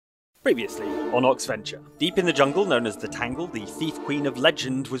Previously on Oxventure. Deep in the jungle known as the Tangle, the Thief Queen of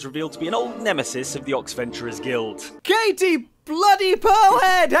Legend was revealed to be an old nemesis of the Oxventurers Guild. Katie bloody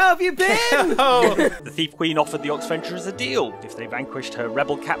Pearlhead, how have you been? The Thief Queen offered the Oxventurers a deal. If they vanquished her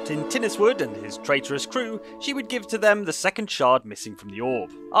rebel captain Tinniswood and his traitorous crew, she would give to them the second shard missing from the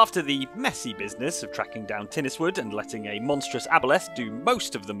orb. After the messy business of tracking down Tinniswood and letting a monstrous aboleth do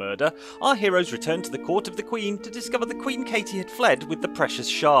most of the murder, our heroes returned to the court of the Queen to discover the Queen Katie had fled with the precious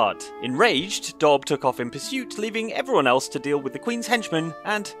shard. Enraged, Dob took off in pursuit, leaving everyone else to deal with the Queen's henchmen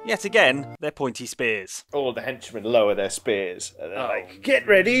and, yet again, their pointy spears. All the henchmen lower their spears. And they're like, get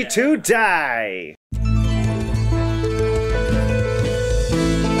ready to die!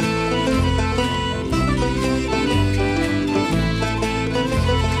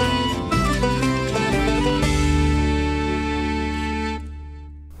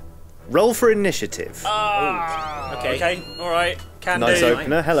 Roll for initiative. Okay, alright. Can Nice do.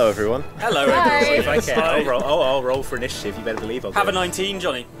 opener. Hello, everyone. Hello, Hi. everybody. If I Okay, I'll roll for initiative. You better believe I'll Have a do it. 19,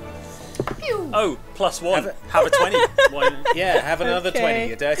 Johnny. Pew. Oh, +1. Have a 20. One. Yeah, have another Okay.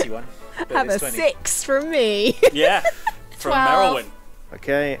 20, a dirty one. But Have a it's 20. 6 from me. Yeah, from 12. Merilwen.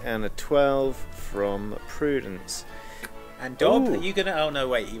 Okay, and a 12 from Prudence. And Dob, Ooh. are you gonna? Oh no,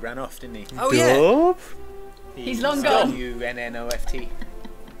 wait, he ran off, didn't he? Oh, yeah. Dob? He's long gone. UNNOFT.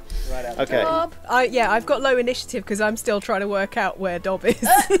 Right out. Okay. Dob. I've got low initiative because I'm still trying to work out where Dob is.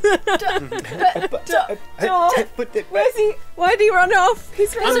 Dob, where's he? Why did he run off?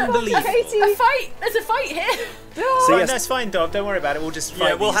 He's running off. Unbelievable. Katie. A fight! There's a fight here! So Right, yes, that's fine, Dob. Don't worry about it. We'll just fight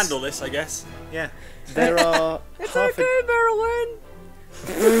Yeah, we'll these. handle this, I guess. Yeah. there are It's half okay, Merilwen.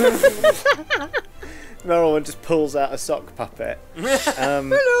 Merilwen just pulls out a sock puppet.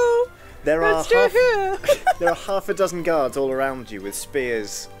 Hello. There are Let's do here. there are half a dozen guards all around you with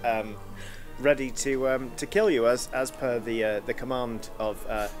spears, ready to kill you as per the command of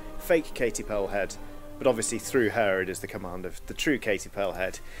fake Katie Pearlhead, but obviously through her it is the command of the true Katie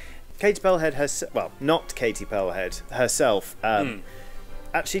Pearlhead. Katie Pearlhead not Katie Pearlhead herself.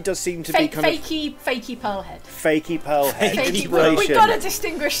 Actually, does seem to be kind of Fakey Pearlhead. fakey Pearlhead. Fakey Inspiration. We've got to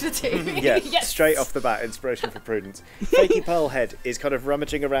distinguish the two. Yeah, Yes. straight off the bat, inspiration for Prudence. Fakey Pearlhead is kind of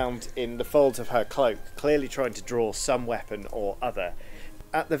rummaging around in the folds of her cloak, clearly trying to draw some weapon or other.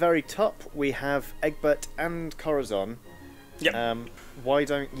 At the very top, we have Egbert and Corazon. Yep. Why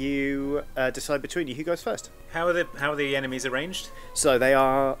don't you decide between you? Who goes first? How are the enemies arranged? So they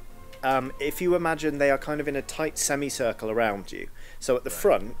are, if you imagine, they are kind of in a tight semicircle around you. So at the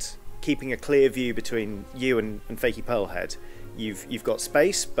front, keeping a clear view between you and Fakey Pearlhead, you've got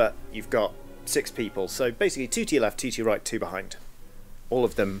space, but you've got 6 people. So basically 2 to your left, 2 to your right, 2 behind. All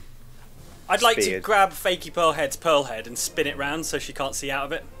of them. I'd like to speared. grab Fakey Pearlhead's pearl head and spin it round so she can't see out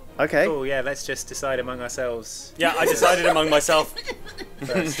of it. Okay. Oh yeah, let's just decide among ourselves. Yeah, I decided among myself.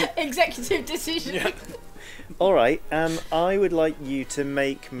 Executive decision. Yeah. All right. I would like you to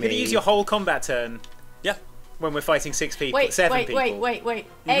make me. Can you use your whole combat turn Yeah. when we're fighting 6 people, Wait, 7 wait, people? wait.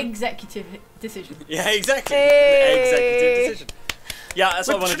 Executive decision. Yeah, exactly. Hey. Executive decision. Yeah, that's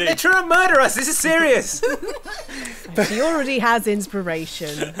what I want to They're do. trying to murder us. This is serious. He already has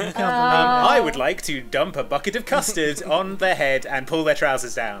inspiration. I can't I would like to dump a bucket of custard on their head and pull their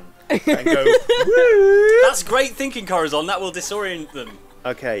trousers down and go. Woo! That's great thinking, Corazon. That will disorient them.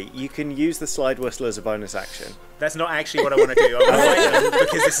 Okay, you can use the slide whistle as a bonus action. That's not actually what I want to do. I want to fight them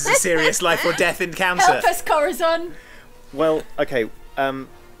because this is a serious life or death encounter. Help us, Corazon. Well, okay.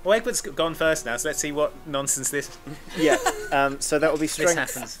 Well, Egbert's gone first now, so let's see what nonsense this. Yeah. So that will be This strength.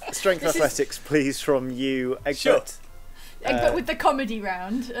 happens. Strength This is- athletics, please, from you, Egbert. Sure. But with the comedy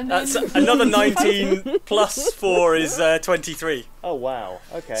round. And then... That's another 19 plus 4 is 23. Oh wow.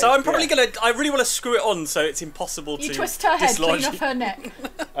 Okay. So I'm probably yeah. I really want to screw it on so it's impossible You to twist her head dislodge clean off it. her neck.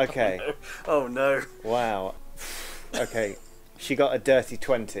 Okay. Oh no. Wow. Okay. She got a dirty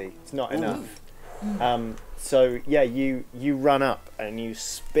 20. It's not enough. So yeah, you run up and you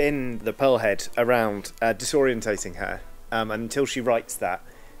spin the pearl head around, disorientating her. And until she writes that,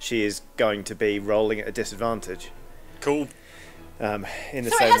 she is going to be rolling at a disadvantage. Cool. In the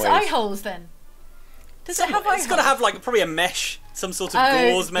So same it has way. eye holes then. Does it have eye It's got to holes? have like probably a mesh, some sort of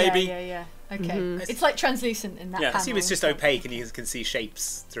Oh, gauze maybe. Yeah. Okay. It's like translucent in that Yeah. I I panel. assume it's just opaque and you can see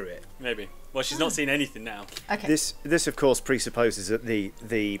shapes through it. Maybe. Well, she's not seen anything now. Okay. This of course presupposes that the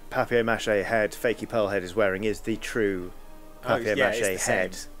papier-mâché head Fakey Pearlhead is wearing is the true Oh, yeah, it's papier-mâché the same.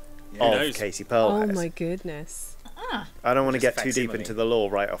 head Who of knows? Katie Oh Pearlhead. my goodness. I don't want to Just get too deep facsimile. into the lore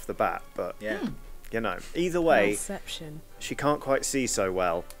right off the bat, but Yeah. you know, either way, Perception. she can't quite see so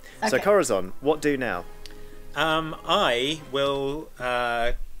well. So Okay. Corazon, what do now? I will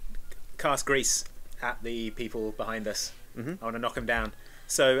cast grease at the people behind us. I want to knock them down.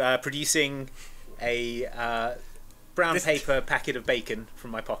 So producing a brown paper packet of bacon from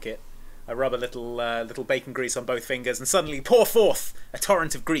my pocket, I rub a little bacon grease on both fingers and suddenly pour forth a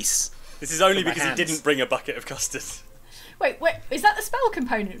torrent of grease. This is only From my because he hands. didn't bring a bucket of custard. Wait, is that the spell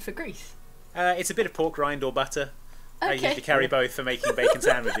component for grease? It's a bit of pork rind or butter. I Okay. usually carry both for making bacon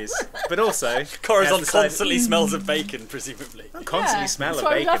sandwiches. But also... Corazon has decided- constantly smells of bacon, presumably. I constantly Yeah, smell that's of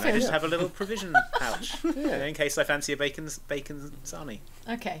why we bacon. love I him. just have a little provision pouch in case I fancy a bacon sarnie.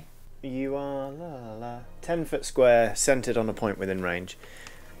 Okay. You are 10-foot square, centered on a point within range.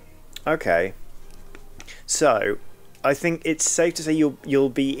 Okay. So, I think it's safe to say you'll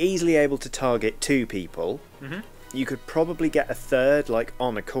be easily able to target 2 people. Mm-hmm. You could probably get a third, like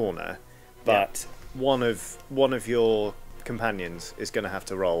on a corner, but one of your companions is going to have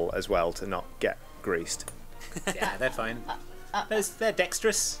to roll as well to not get greased. Yeah, they're fine. They're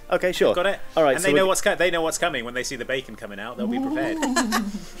dexterous. Okay, sure. Got it. All right, and so they know what's coming when they see the bacon coming out. They'll be prepared.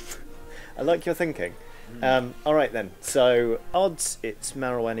 I like your thinking. All right then. So odds, it's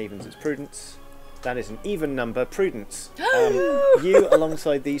Merilwen, evens, it's Prudence. That is an even number. Prudence. You,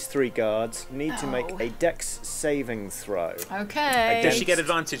 alongside these 3 guards, need to make a Dex saving throw. Okay. Does she get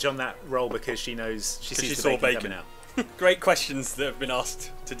advantage on that roll because she knows she sees she the saw bacon, bacon. coming out? Great questions that have been asked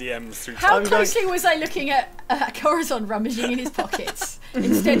to DMs through How I'm closely was I looking at Corazon rummaging in his pockets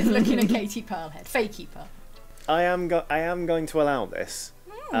instead of looking at Katie Pearlhead? Fakey Pearl. I am going to allow this.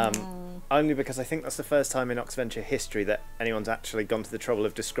 Only because I think that's the first time in Oxventure history that anyone's actually gone to the trouble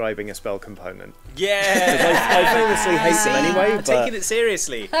of describing a spell component. Yeah! I famously hate them anyway, I'm but taking it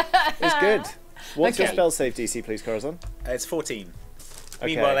seriously. it's good. What's your Okay. spell save DC, please, Corazon? It's 14. Okay.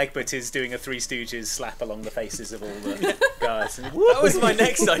 Meanwhile, Egbert is doing a Three Stooges slap along the faces of all the guards. And, That was my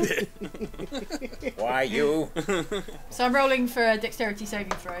next idea. why you? So I'm rolling for a dexterity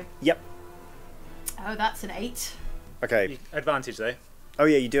saving throw. Yep. Oh, that's an 8. Okay. Advantage though. Oh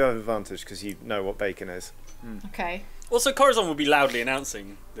yeah, you do have advantage because you know what bacon is. Okay. Also, Corazon will be loudly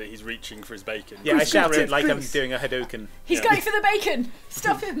announcing that he's reaching for his bacon. Yeah, I shout it like I'm doing a Hadouken. He's Yeah. going for the bacon!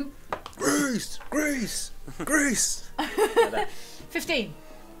 Stop him! Grease! Grease! Grease! Like that. 15.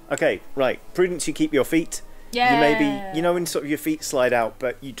 Okay, right. Prudence, you keep your feet. Yeah. You maybe, when sort of your feet slide out,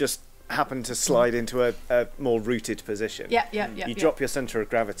 but you just happen to slide into a more rooted position. Yeah. You drop your centre of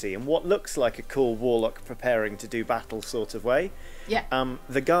gravity in what looks like a cool warlock preparing to do battle sort of way. Yeah.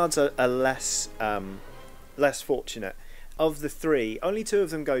 The guards are less fortunate. Of the 3, only 2 of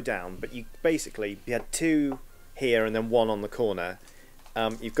them go down, but you had 2 here and then 1 on the corner.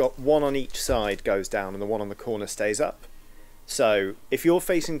 You've got 1 on each side goes down and the 1 on the corner stays up. So if you're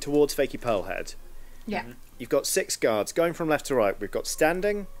facing towards Fakey Pearlhead, Yeah. you've got 6 guards going from left to right. We've got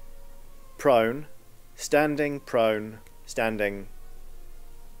standing, prone, standing, prone, standing.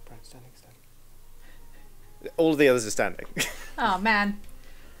 All of the others are standing. Oh, man.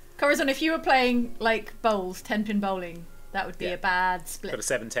 Corazon, if you were playing, like, bowls, 10-pin bowling, that would be Yeah. a bad Got a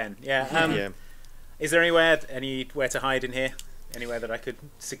split. 7-10. Yeah. Yeah. Is there anywhere to hide in here? Anywhere that I could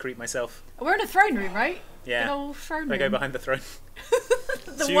secrete myself? We're in a throne room, right? Yeah. An old throne room. I go behind the throne.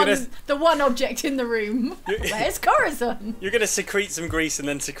 the, So you're one, gonna- the one object in the room. Where's Corazon? You're going to secrete some grease and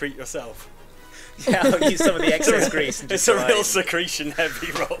then secrete yourself. Yeah, I'll use some of the excess grease and It's just a real hide. secretion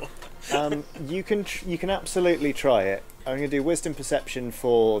heavy roll. You can absolutely try it. I'm going to do wisdom perception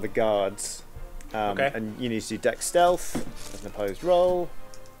for the guards. Okay. And you need to do dex stealth as an opposed roll.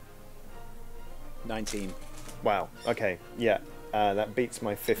 19. Wow. Okay. Yeah. That beats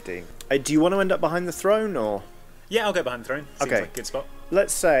my 15. Do you want to end up behind the throne, or Yeah, I'll go behind the throne. Seems Okay. like a good spot.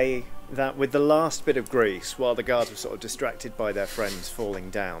 let's say that with the last bit of grease, while the guards were sort of distracted by their friends falling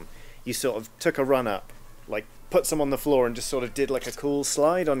down, you sort of took a run up, like put some on the floor, and just sort of did like a cool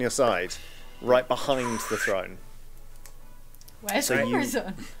slide on your side, right behind the throne. Where's So you-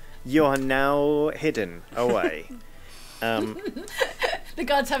 Corazon? You are now hidden away. The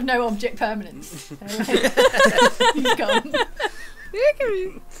guards have no object permanence. He's gone.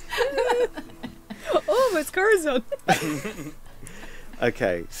 Oh, it's Corazon.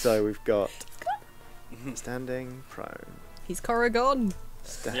 Okay, so we've got standing, prone. He's Corazon.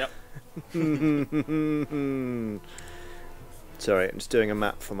 Yep. Sorry, I'm just doing a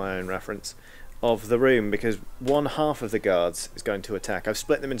map for my own reference of the room, because one half of the guards is going to attack. I've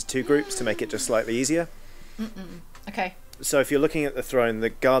split them into 2 groups to make it just slightly easier. Okay. So if you're looking at the throne, the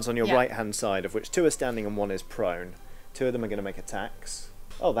guards on your Yeah. right hand side, of which 2 are standing and 1 is prone, 2 of them are going to make attacks.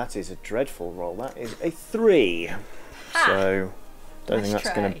 Oh, that is a dreadful roll. That is a 3. So don't think Nice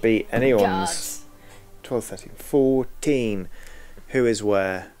that's going try. to beat anyone's. Guards. 12, 13, 14. Who is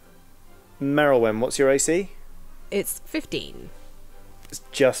where? Merilwen, what's your AC? It's 15. It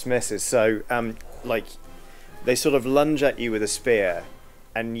just misses. So, like, they sort of lunge at you with a spear,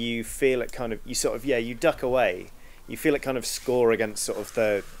 and you feel it kind of, you duck away. You feel it kind of score against sort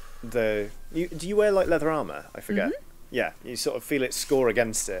of do you wear like leather armour? I forget. Mm-hmm. Yeah, you sort of feel it score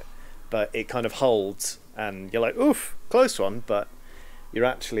against it, but it kind of holds, and you're like, oof, close one, but you're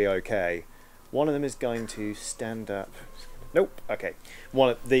actually okay. One of them is going to stand up. Nope. Okay.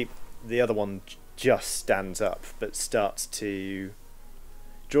 The other one just stands up, but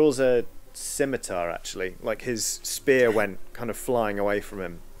draws a scimitar, actually. Like his spear went kind of flying away from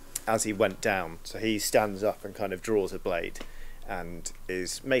him as he went down. So he stands up and kind of draws a blade and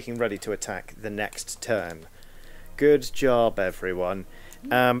is making ready to attack the next turn. Good job, everyone.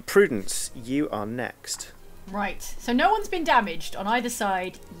 Prudence, you are next. Right. So no one's been damaged on either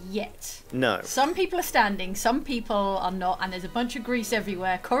side yet. No. Some people are standing, some people are not, and there's a bunch of grease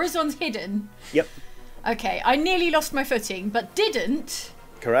everywhere. Corazon's hidden. Yep. Okay, I nearly lost my footing, but didn't.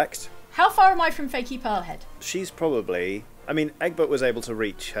 Correct. How far am I from Fakey Pearlhead? She's probably... I mean, Egbert was able to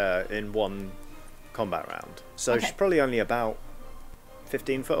reach her in one combat round. So Okay. she's probably only about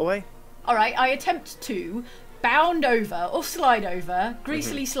 15 foot away. Alright, I attempt to bound over, or slide over,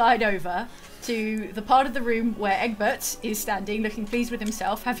 greasily slide over, to the part of the room where Egbert is standing, looking pleased with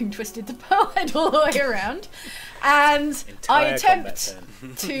himself, having twisted the pearlhead all the way around. And I Entire attempt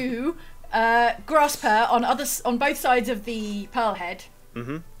combat to grasp her on both sides of the pearlhead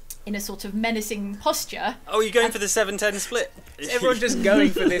in a sort of menacing posture. Oh, you're going for the 7-10 split? Is everyone just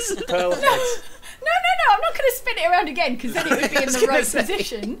going for this pearl head? No, I'm not going to spin it around again because then it would be in the right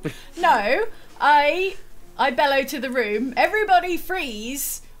position. No, I bellow to the room, everybody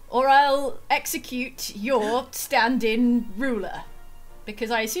freeze or I'll execute your stand-in ruler. Because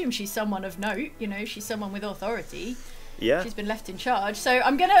I assume she's someone of note, she's someone with authority. Yeah. She's been left in charge. So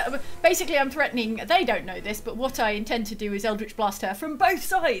I'm threatening, they don't know this, but what I intend to do is Eldritch Blast her from both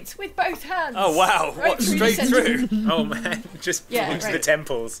sides, with both hands. Oh, wow. Right What, through the straight centre. through? Oh man, just Yeah, into the right.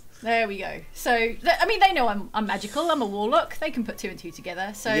 temples. There we go. So, they know I'm magical, I'm a warlock, they can put two and two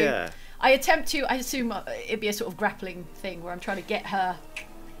together. So Yeah. I assume it'd be a sort of grappling thing where I'm trying to get her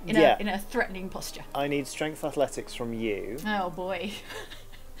in a threatening posture. I need strength athletics from you. Oh boy.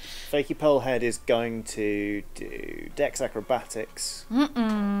 Fakey Pearlhead is going to do Dex Acrobatics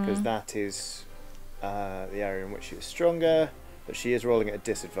because that is the area in which she is stronger, but she is rolling at a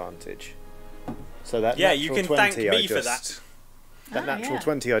disadvantage. So that Yeah, natural you can 20 thank me I for just, that. That natural yeah.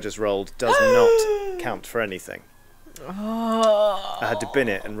 20 I just rolled does not count for anything. Oh. I had to bin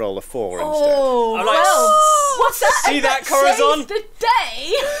it and roll a 4 instead. Oh, I'm like, well, what's that? see that, Egbert Corazon? saved the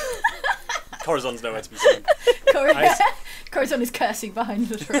day. Corazon's nowhere to be seen. Corazon is cursing behind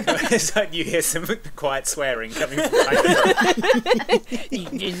the throne. It's like you hear some quiet swearing coming from behind the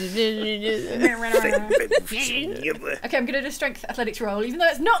Okay, I'm going to do a strength athletics roll, even though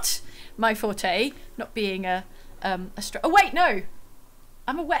it's not my forte, not being a oh wait, no,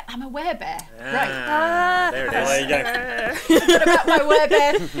 I'm a werebear. Right. There it Well, is. there you go. What about my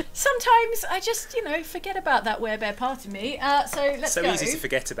werebear? Sometimes I just, forget about that werebear part of me. So let's So go. easy to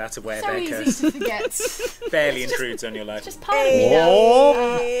forget about a So werebear easy curse. to forget. Barely intrudes on your life. Just part of me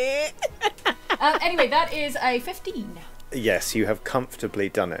now. Anyway, that is a 15. Yes, you have comfortably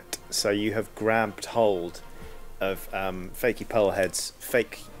done it. So you have grabbed hold of Fakey Pearlhead's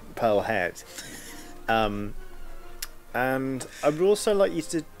fake pearl head. And I would also like you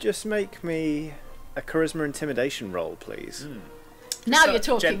to just make me a charisma intimidation roll, please. Now So, you're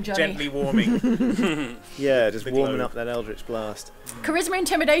talking, Johnny. Gently warming. Yeah, just The warming glow. up that Eldritch Blast. Charisma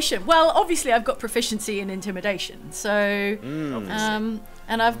intimidation. Well, obviously I've got proficiency in intimidation, so and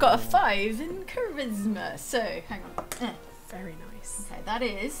I've got a 5 in charisma. So hang on. Very nice. Okay, that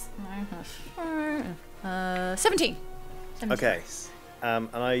is 17. 17. Okay. And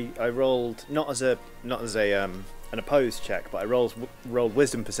I rolled not as an opposed check, but I rolled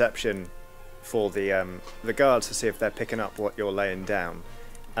wisdom perception for the guards to see if they're picking up what you're laying down.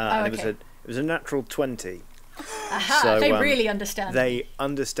 And okay. it was a natural 20. Aha! So, They really understand. They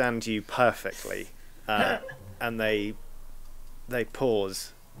understand you perfectly, and they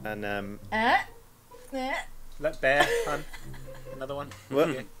pause and Let bear hun. Another one.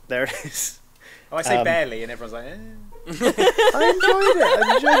 well, there it is. Oh, I say barely, and everyone's like, eh. I enjoyed it.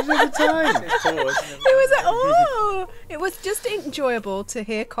 I enjoyed it at the time. It was just enjoyable to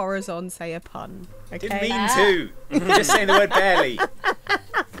hear Corazon say a pun. Okay. Didn't mean to. Just saying the word barely.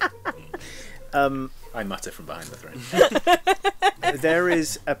 I mutter from behind the throne. There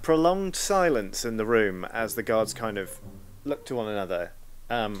is a prolonged silence in the room as the guards kind of look to one another.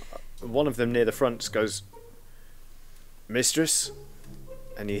 One of them near the front goes, "Mistress,"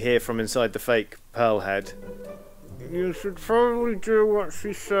 and you hear from inside the fake pearl head, "You should probably do what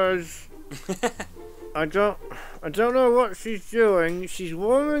she says." I don't know what she's doing. She's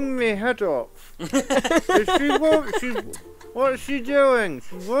warming me head up. What's she doing?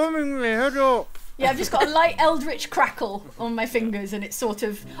 She's warming me head up. Yeah, I've just got a light eldritch crackle on my fingers, and it's sort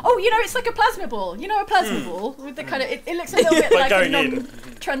of... Oh, it's like a plasma ball. You know a plasma ball? With the kind of... It looks a little bit like a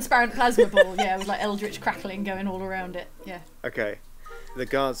non-transparent plasma ball, yeah, with like eldritch crackling going all around it, yeah. Okay. The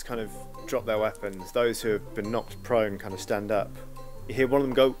guards kind of drop their weapons. Those who have been knocked prone kind of stand up. You hear one of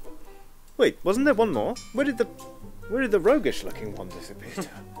them go, "Wait, wasn't there one more? Where did the roguish-looking one disappear to?"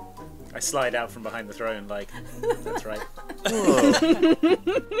 I slide out from behind the throne, like, that's right.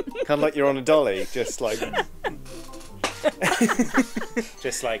 Kind of like you're on a dolly, just like...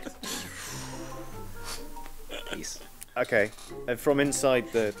 Just like... Peace. Okay, and from inside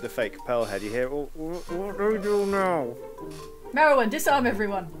the fake pearl head, you hear, what do we do now? Merilwen, disarm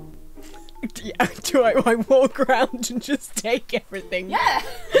everyone. Do I walk around and just take everything? Yeah!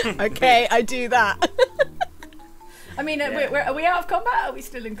 Okay, I do that. I mean, are we out of combat? Or are we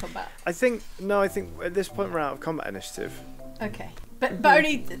still in combat? I think at this point we're out of combat initiative. Okay. But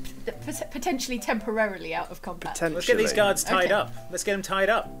only potentially temporarily out of combat. Let's get these guards tied up. Let's get them tied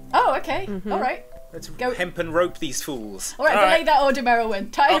up. Oh, okay. All right. Let's go hemp and rope these fools. All right, relay that order,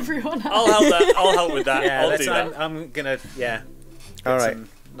 Merilwen. Tie everyone up. I'll help with that. Yeah, I'll do that. I'm gonna, yeah. All right.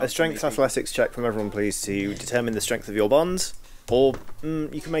 A strength athletics check from everyone, please, to determine the strength of your bonds. Or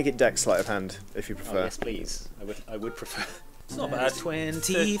you can make it dex sleight of hand if you prefer. Oh, yes, please. I would prefer. It's not bad.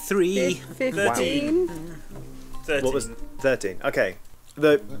 23. 15. 13. What was 13? Okay.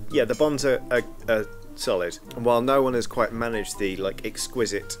 The bonds are solid. And while no one has quite managed the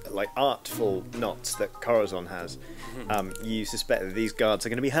exquisite, artful knots that Corazon has, you suspect that these guards are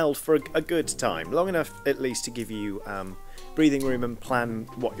going to be held for a good time, long enough at least to give you breathing room and plan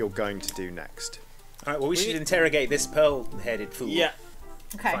what you're going to do next. All right. Well, we should interrogate this pearl-headed fool. Yeah.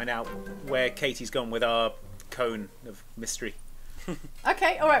 Okay. Find out where Katie's gone with our cone of mystery.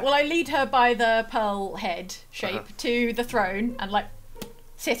 Okay, all right. Well, I lead her by the pearl head shape to the throne and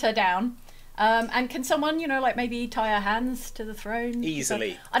sit her down. And can someone, maybe tie her hands to the throne?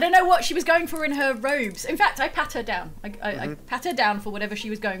 Easily. I don't know what she was going for in her robes. In fact, I pat her down. I pat her down for whatever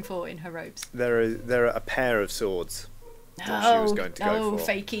she was going for in her robes. There are a pair of swords that she was going to go for.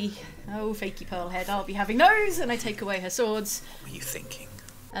 Fakey pearl head. I'll be having those. And I take away her swords. What were you thinking?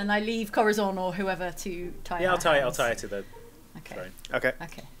 And I leave Corazon or whoever to tie her Yeah, I'll tie her to the Okay. throne. Okay.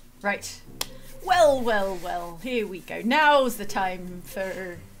 Okay. Right. Well. Here we go. Now's the time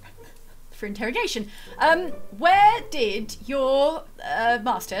for interrogation. Where did your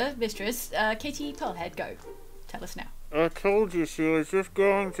mistress, Katie Pearlhead, go? Tell us now. I told you she was just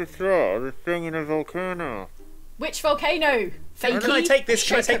going to throw the thing in a volcano. Which volcano? Fakey? Can I take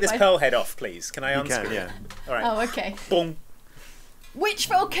this pearl head off, please? Can I unscrew it? Yeah. All right. Oh, okay. Boom. Which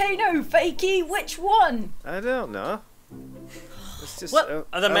volcano, Fakey? Which one? I don't know. It's just What?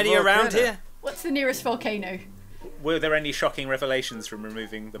 Are there many around here? What's the nearest volcano? Were there any shocking revelations from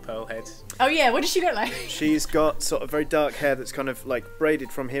removing the pearl head? Oh yeah, what does she look like? She's got sort of very dark hair that's kind of braided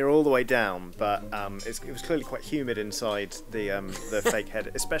from here all the way down, but it was clearly quite humid inside the fake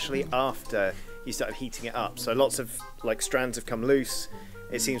head, especially after you started heating it up. So lots of strands have come loose.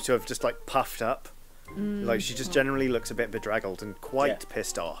 It seems to have just puffed up. She just generally looks a bit bedraggled and quite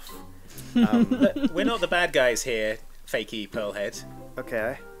pissed off. Look, we're not the bad guys here, fakey pearl head.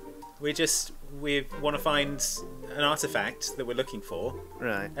 Okay. We want to find an artifact that we're looking for.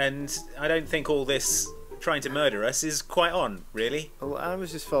 Right. And I don't think all this trying to murder us is quite on, really. Well, I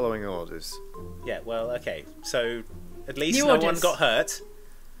was just following orders. Yeah, well, okay. So at least New no orders. one got hurt.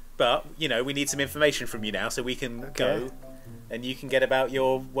 But, we need some information from you now so we can go. And you can get about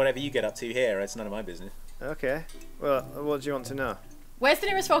your whatever you get up to here. It's none of my business. Okay. Well, what do you want to know? Where's the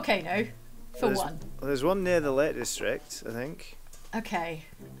nearest volcano? One. Well, there's one near the Lake District, I think. Okay.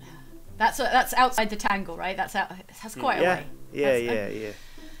 That's outside the tangle, right? That's quite a way. Yeah.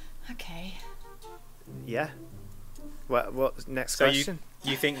 Okay. Yeah. What next So question?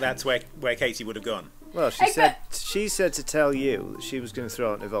 you think that's where Katie would have gone? Well, she said to tell you that she was going to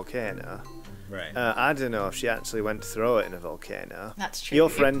throw it in a volcano. Right. I don't know if she actually went to throw it in a volcano. That's true. Your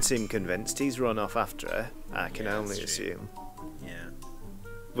friend seemed convinced. He's run off after her. I can only assume. Yeah.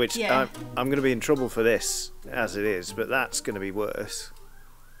 Which Yeah. I'm going to be in trouble for this as it is, but that's going to be worse.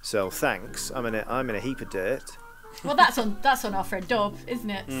 So thanks. I'm in a heap of dirt. Well, that's on our friend Dob, isn't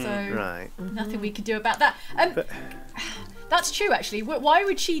it? So Right. nothing we can do about that. That's true, actually. Why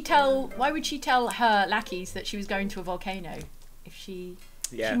would she tell her lackeys that she was going to a volcano? If she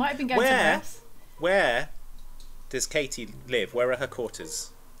might have been going somewhere else. Where does Katie live? Where are her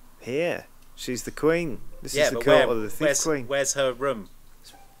quarters? Here. She's the queen. This is the but court of the Thief Queen. Where's her room?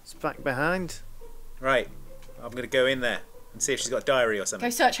 It's back behind. Right. I'm going to go in there and see if she's got a diary or Go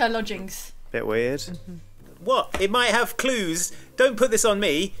something. search her lodgings. Bit weird. What? It might have clues. Don't put this on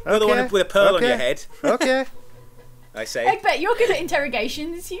me. You're the one with a pearl on your head. Okay. I say. Egbert, you're good at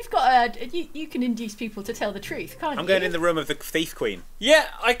interrogations. You've got you can induce people to tell the truth, can't you? I'm going in the room of the Thief Queen. Yeah,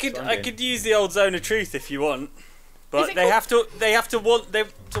 I could what I'm I doing. could use the old zone of truth if you want. Is But it they have to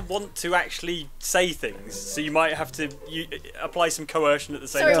want to actually say things. So you might have to apply some coercion at the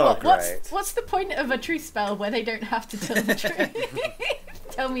same Sorry, time. great. what's the point of a truth spell where they don't have to tell the truth?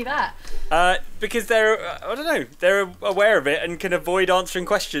 Tell me that. Because they're aware of it and can avoid answering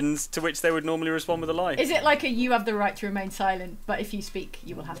questions to which they would normally respond with a lie. Is it like you have the right to remain silent, but if you speak,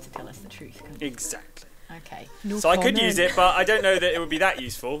 you will have to tell us the truth? Exactly. Okay. So I could use it, but I don't know that it would be that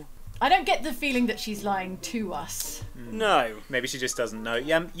useful. I don't get the feeling that she's lying to us. No. Maybe she just doesn't know.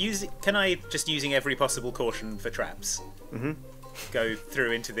 Yeah, can I, just using every possible caution for traps, go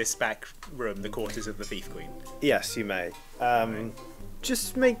through into this back room, the quarters of the Thief Queen? Yes, you may.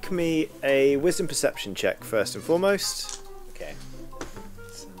 Just make me a wisdom perception check first and foremost. Okay.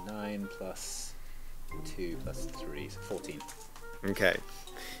 So 9 plus 2 plus 3, so 14. Okay.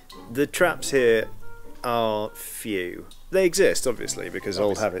 The traps here are few. They exist, obviously, because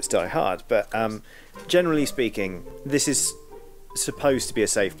old habits die hard, but generally speaking, this is supposed to be a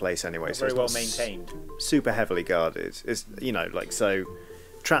safe place anyway. So Very it's well not maintained. super heavily guarded. It's, so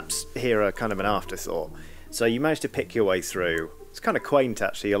traps here are kind of an afterthought. So you manage to pick your way through. It's kind of quaint,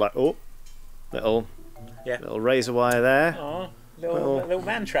 actually. You're like, oh, little razor wire there. Oh, little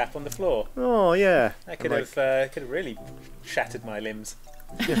man trap on the floor. Oh, yeah. That could have really shattered my limbs.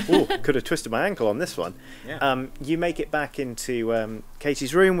 Ooh, could have twisted my ankle on this one. Yeah. You make it back into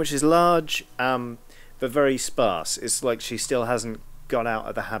Katie's room, which is large, but very sparse. It's like she still hasn't got out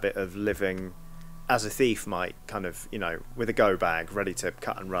of the habit of living as a thief might, kind of, with a go bag, ready to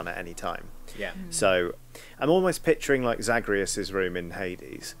cut and run at any time. Yeah. So I'm almost picturing like Zagreus's room in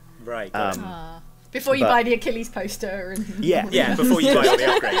Hades. Right. Before you But- buy the Achilles poster and Yeah, before you buy all the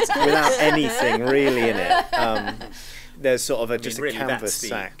upgrades. Without anything really in it. There's sort of just a really, canvas that's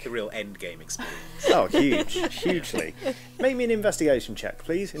sack. the real end game experience. Oh, hugely. Make me an investigation check,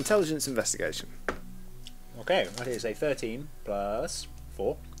 please. Intelligence investigation. Okay, that is a 13 plus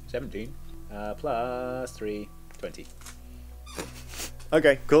 4, 17, plus 3, 20.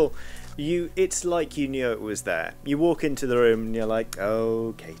 Okay, cool. It's like you knew it was there. You walk into the room and you're like,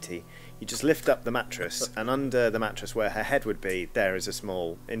 oh, Katie. You just lift up the mattress, and under the mattress where her head would be, there is a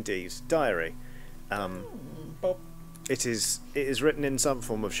small, indeed, diary. It is written in some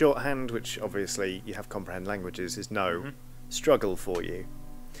form of shorthand, which obviously you have comprehend languages, is no struggle for you.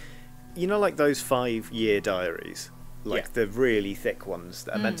 You know, like those 5-year diaries, like the really thick ones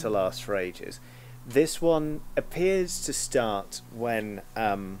that are meant to last for ages. This one appears to start when,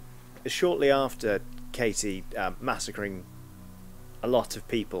 shortly after Katie massacring a lot of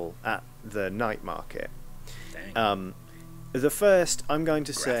people at the night market. Dang. The first, I'm going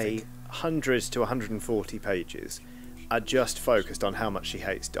to say, 100 to 140 pages are just focused on how much she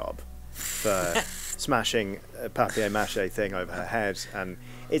hates Dob for smashing a papier-mâché thing over her head, and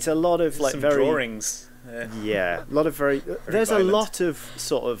it's a lot of like Some very drawings. yeah, a lot of very. There's violent. a lot of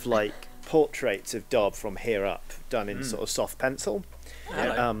sort of like portraits of Dob from here up done in sort of soft pencil.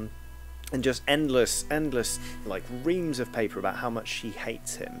 Hello. And just endless like reams of paper about how much she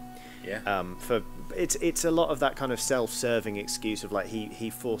hates him. Yeah. For it's a lot of that kind of self-serving excuse of like he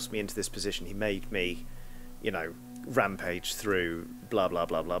forced me into this position, he made me, rampage through blah blah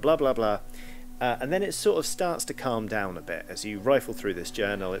blah blah blah blah blah. And then it sort of starts to calm down a bit as you rifle through this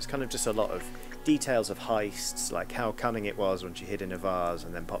journal. It's kind of just a lot of details of heists, like how cunning it was when she hid in a vase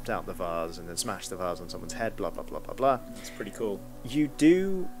and then popped out the vase and then smashed the vase on someone's head, blah blah blah blah blah. It's pretty cool. You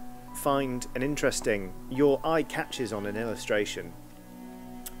do find an interesting. Your eye catches on an illustration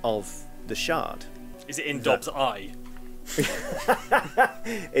of the shard. Is it in Dobbs' eye?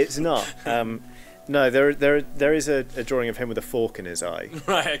 It's not. No, there is a drawing of him with a fork in his eye,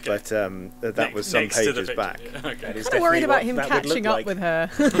 Right, okay. but that was some Next to the pages picture, back. yeah, okay. That is I'm worried definitely about what him that would look catching up like. with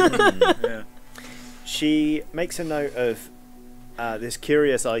her. Yeah. She makes a note of this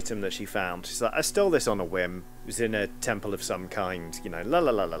curious item that she found. She's like, I stole this on a whim. It was in a temple of some kind, la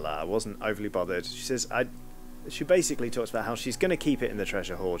la la la la. I wasn't overly bothered. She says, she basically talks about how she's going to keep it in the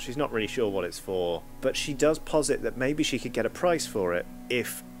treasure hoard. She's not really sure what it's for, but she does posit that maybe she could get a price for it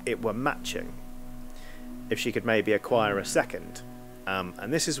if it were matching. If she could maybe acquire a second.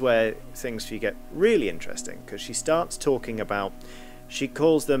 And this is where things for you get really interesting, because she starts talking about, she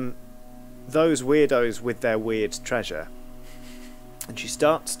calls them those weirdos with their weird treasure. And she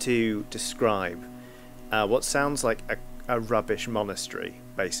starts to describe what sounds like a rubbish monastery,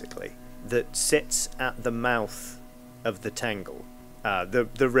 basically, that sits at the mouth of the Tangle,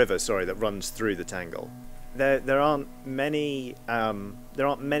 the river, sorry, that runs through the Tangle. There aren't many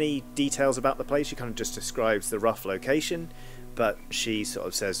details about the place. She kind of just describes the rough location, but she sort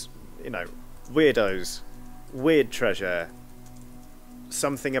of says, you know, weirdos, weird treasure,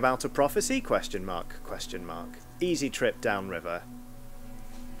 something about a prophecy, question mark, easy trip downriver,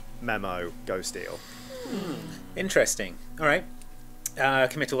 memo, go steal. Interesting. All right.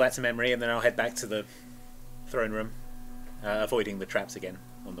 Commit all that to memory, and then I'll head back to the throne room, avoiding the traps again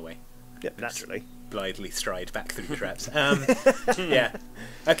on the way. Yep, naturally. Blithely stride back through the traps. Yeah.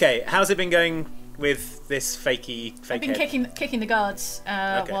 Okay. How's it been going with this fake I've been head? kicking the guards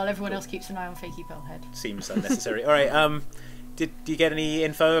Okay, while everyone cool. else keeps an eye on fakey Pearlhead. Seems unnecessary. All right. Did you get any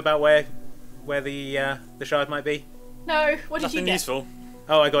info about where the shard might be? No, what did you Nothing get? useful.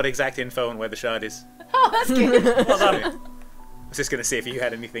 Oh, I got exact info on where the shard is. Oh, that's good. Well done. I was just going to see if you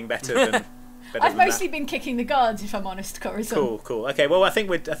had anything better than. I've mostly been kicking the guards, if I'm honest, Corazon. Cool. Okay, well, I think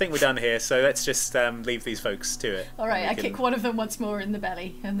we're done here. So let's just leave these folks to it. All right, We I can kick one of them once more in the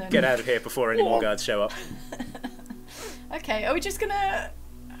belly, and then Get out of here before any more guards show up. Okay, are we just gonna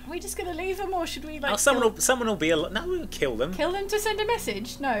leave them, or should we like? Oh, someone will be no, we'll kill them. kill them to send a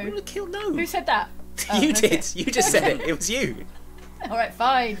message? No. We'll kill no. Who said that? You Oh, okay. did. You just said it. It was you. All right,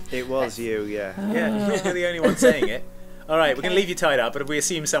 fine. It was you, yeah. Yeah, you're the only one saying it. All right, we're going to leave you tied up, but we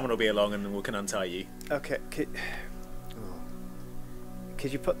assume someone will be along and then we can untie you. Okay,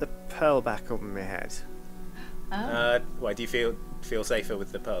 could you put the pearl back on my head? Why do you feel safer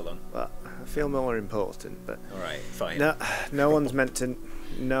with the pearl on? Well, I feel more important, but All right, fine. no one's meant to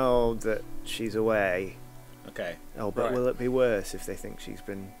know that she's away. Okay. Oh, but Right. will it be worse if they think she's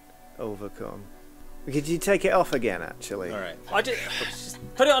been overcome? Could you take it off again, actually? All right. I just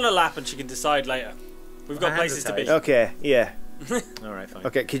put it on her lap and she can decide later. We've got My hands places are to be. tied. Okay, yeah. All right, fine.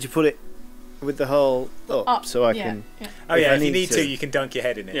 Okay, could you put it with the hole up so I yeah, can... Yeah. Oh yeah, I if you need need to, to. you can dunk your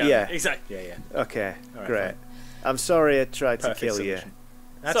head in it. Yeah. Exactly. Yeah. Okay, All right, great. fine. I'm sorry I tried to Perfect kill solution.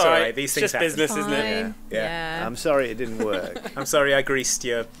 That's It's all alright, right. These it's things just happen. business, isn't it? Fine. Yeah. you. I'm sorry it didn't work. I'm sorry I greased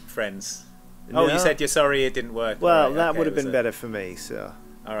your friends. Oh, No. you said you're sorry it didn't work. Well, Right, that okay, would have was been it? better for me, so...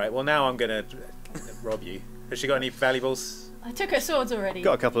 All right. Well, now I'm gonna rob you. Has she got any valuables? I took her swords already.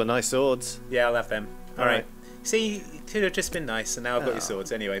 Got a couple of nice swords. Yeah, I'll have them. All right. Alright. See, you could have just been nice, and now I've got Oh. your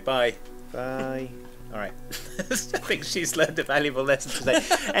swords. Anyway, bye. Bye. All right. I think she's learned a valuable lesson today.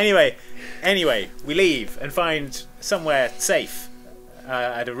 Anyway, we leave and find somewhere safe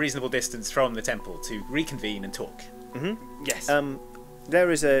at a reasonable distance from the temple to reconvene and talk. Yes.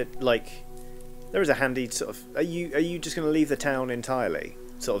 There is a handy sort of... Are you just going to leave the town entirely?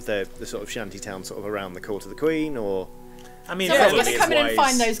 Sort of the sort of shanty town sort of around the court of the Queen, or... I mean, So we're probably going to is come in and wise.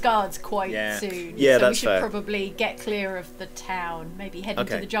 find those guards quite Yeah. soon. Yeah, so that's we should fair. probably get clear of the town. Maybe head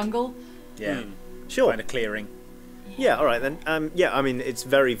into Okay. the jungle. Yeah. Sure. Find a clearing. Yeah, all right then. Yeah, I mean, it's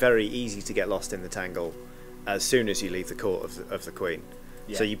very, very easy to get lost in the tangle as soon as you leave the court of the Queen.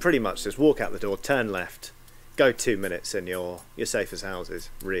 Yeah. So you pretty much just walk out the door, turn left, go 2 minutes, and you're safe as houses,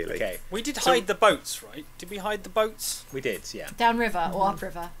 really. Okay. We did hide the boats, right? Did we hide the boats? We did, yeah. Downriver or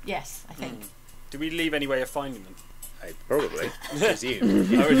upriver. Yes, I think. Did we leave any way of finding them? Probably.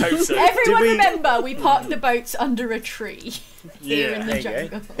 Presume. I would hope so. Everyone we- remember, we parked the boats under a tree here in Yeah, the there you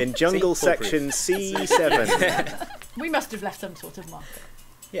go. jungle. In jungle See? Foolproof. section C7. We must have left some sort of marker.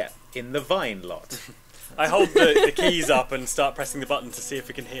 Yeah, in the vine lot. I hold the keys up and start pressing the button to see if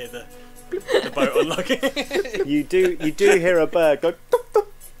we can hear the boat unlocking. you do hear a bird go... Doop, doop,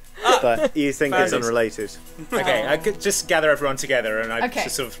 but you think it's Found it. unrelated. Okay, I could just gather everyone together, and I Okay.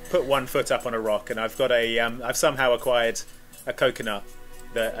 just sort of put one foot up on a rock, and I've got I've somehow acquired a coconut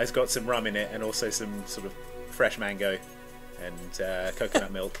that has got some rum in it, and also some sort of fresh mango and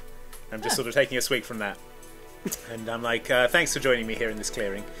coconut milk. I'm just sort of taking a swig from that, and I'm like, thanks for joining me here in this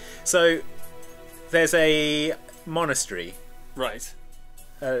clearing. So there's a monastery, Right.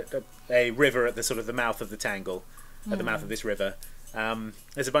 a river at the sort of the mouth of the Tangle, at the mouth of this river.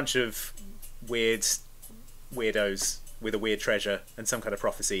 There's a bunch of weirdos with a weird treasure and some kind of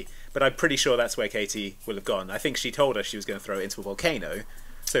prophecy, but I'm pretty sure that's where Katie will have gone. I think she told us she was going to throw it into a volcano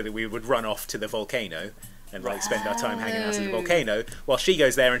so that we would run off to the volcano and like spend our time hanging out at the Oh. volcano while she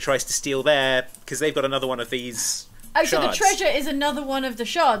goes there and tries to steal there because they've got another one of these Oh, so the shards. treasure is another one of the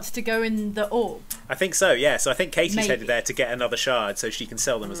shards to go in the orb. I think so, yeah. So I think Katie's Maybe. headed there to get another shard so she can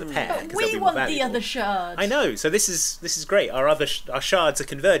sell them as a pair. But 'cause they'll we be more want the valuable. other shard. I know. So this is great. Our shards are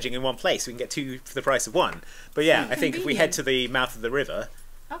converging in one place. We can get two for the price of one. But yeah, I think if we head to the mouth of the river,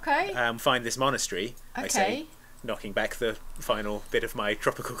 Okay. find this monastery, I say, Okay. knocking back the final bit of my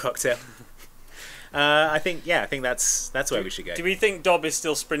tropical cocktail. I think that's where we should go. Do we think Dob is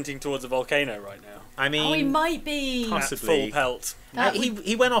still sprinting towards a volcano right now? I mean, Oh, he might be. possibly. At full pelt.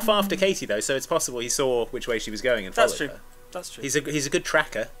 He went off after Katie though, so it's possible he saw which way she was going and followed That's true. her. That's true. He's a good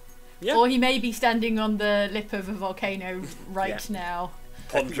tracker. Yeah. Or he may be standing on the lip of a volcano right now.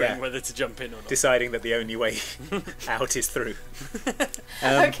 Pondering Yeah. whether to jump in or not. Deciding that the only way out is through.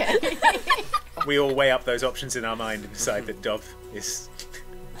 Okay. We all weigh up those options in our mind and decide that Dob is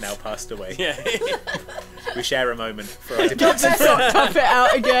now passed away. Yeah. We share a moment for our Dob debate. does not tough it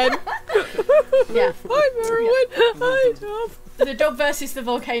out again. Yeah. Hi, Merilwen. Hi, Dob. The dog versus the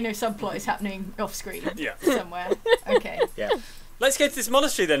volcano subplot is happening off screen Yeah. somewhere. Okay. Yeah. Let's go to this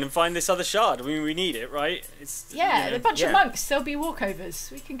monastery then and find this other shard. I mean, we need it, right? It's Yeah, you know, a bunch of yeah. monks. There'll be walkovers.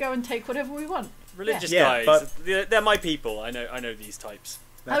 We can go and take whatever we want. religious Yeah, guys. but- They're my people. I know these types.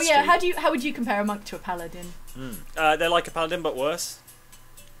 That's oh yeah, true. how would you compare a monk to a paladin? They're like a paladin, but worse.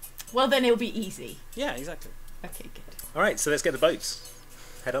 Well, then it'll be easy. Yeah, exactly. Okay, good. All right, so let's get the boats.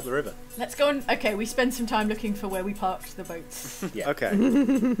 Head up the river. Let's go on. Okay, we spend some time looking for where we parked the boats. Yeah. Okay.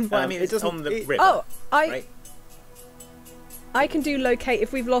 Well, I mean, it it's doesn't- on the it- river. Oh, right? I can do locate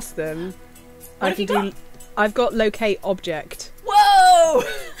if we've lost them. What have you got? I've got locate object. Whoa!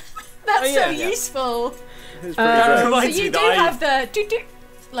 That's Oh, yeah. so useful. It's pretty That great. So reminds me you do that have the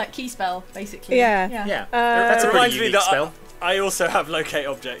like key spell basically. Yeah. Yeah. Uh, That's a pretty reminds me unique that spell. I also have locate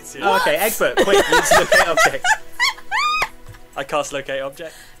objects. Yeah. Oh, okay, Egbert, quick, use locate object. I cast locate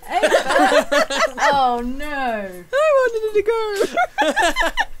object. Oh no. I wanted it to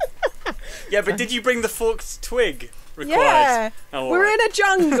go. Yeah, but did you bring the forked twig required? Yeah. Oh, We're alright. in a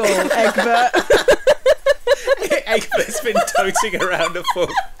jungle, Egbert. Egbert's been toting around a fork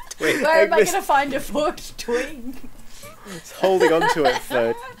twig. Where am I Egbert's- going to find a forked twig? It's holding on to it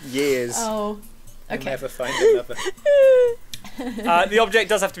for years. Oh. You'll Okay. never find another. The object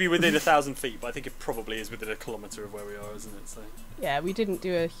does have to be within 1,000 feet, but I think it probably is within a kilometre of where we are, isn't it? So Yeah, we didn't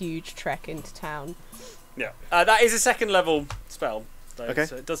do a huge trek into town. yeah, that is a second level spell. Though, Okay.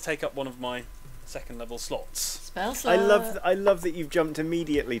 So it does take up one of my second level slots. Spell slot. I love that you've jumped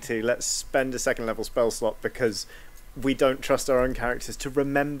immediately to let's spend a second level spell slot because we don't trust our own characters to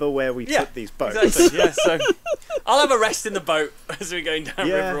remember where we Yeah, put these boats. Exactly. Yeah. So I'll have a rest in the boat as we're going down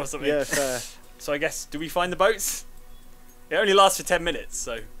Yeah, river or something. yeah, fair. So I guess, do we find the boats? It only lasts for 10 minutes,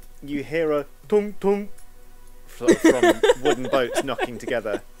 so You hear a tung tung from wooden boats knocking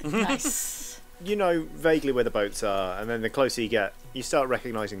together. Nice. You know vaguely where the boats are, and then the closer you get, you start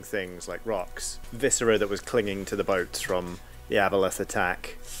recognising things like rocks. Viscera that was clinging to the boats from the Aboleth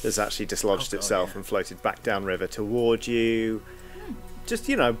attack has actually dislodged itself and floated back downriver toward you. Just,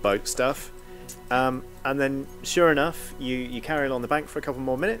 boat stuff. And then, sure enough, you carry along the bank for a couple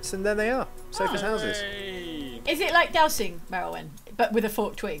more minutes, and there they are, safe as houses. Hey. Is it like dousing Merilwen, but with a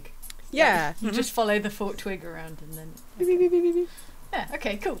forked twig? Yeah. You just follow the forked twig around and then. Yeah.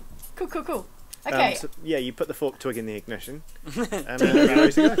 Okay. Cool. Cool. Okay. So, yeah, you put the forked twig in the ignition, and you're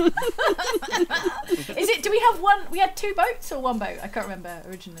ready to go. Is it? Do we have one? We had two boats or one boat? I can't remember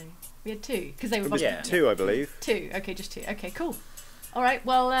originally. We had two because they were. It was Yeah. 2, I believe. Two. Okay, just two. Okay, cool. All right.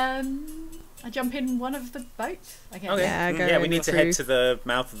 Well, I jump in one of the boats. I guess. Okay. Yeah, go Yeah, we in need to through. head to the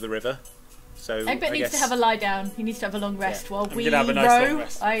mouth of the river. So Egbert I needs guess to have a lie down. He needs to have a long rest while I'm we gonna have a nice row. long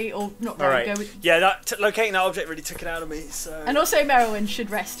rest. Or not row. All right. Go with. Yeah, that locating that object really took it out of me. So And also Merilwen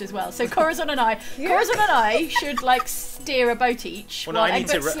should rest as well. So Corazon and I should steer a boat each. Well, no, while I need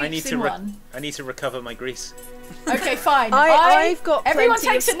to. Egbert I need sleeps to. in one. I need to recover my grease. Okay, fine. I've got everyone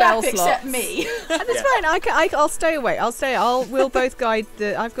plenty takes of a nap spell except slots. me. And it's Yeah. fine. I'll stay away. We'll both guide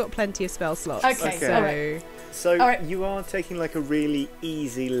the. I've got plenty of spell slots. Okay, so alright. So All right. you are taking like a really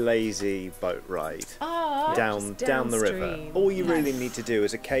easy, lazy boat ride Oh, down the river. downstream. All you really need to do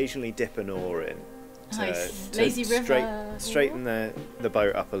is occasionally dip an oar in. nice. to Lazy river. Straighten the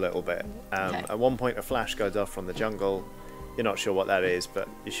boat up a little bit. Okay. At one point, a flash goes off from the jungle. You're not sure what that is, but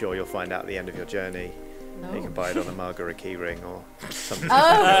you're sure you'll find out at the end of your journey. No. You can buy it on a mug or a keyring or something.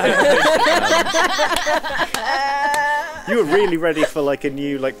 Oh, You were really ready for like a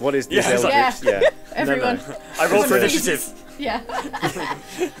new what is this? Yeah, it's like- Eldritch? Yeah. everyone. I rolled for No. initiative. Yeah.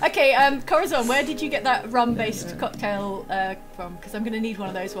 Okay, Corazon, where did you get that rum-based cocktail from? Because I'm going to need one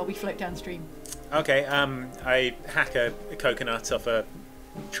of those while we float downstream. Okay. I hack a coconut off a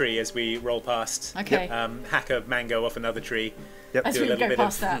tree as we roll past. Okay. Hack a mango off another tree. Yep. As do a we little go bit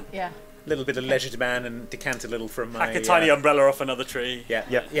past of- that, yeah. Little bit of leisure man and decant a little from my. Hack a tiny umbrella off another tree. Yeah.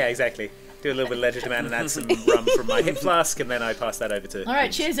 Yep. Yeah. Exactly. Do a little bit of leisure man and add some rum from my hip flask, and then I pass that over to. All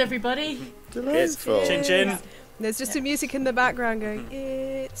right, cheers, everybody. Delightful. Chin chin. There's just some music in the background going.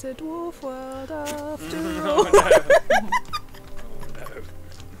 It's a dwarf world after Oh all.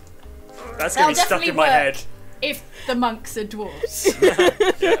 no. That's going to be stuck in my head. If the monks are dwarves.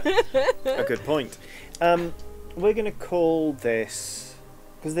 A good point. We're going to call this,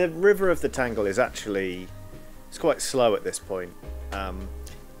 because the River of the Tangle is actually, it's quite slow at this point. We're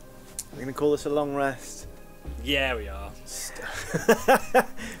going to call this a long rest. Yeah, we are.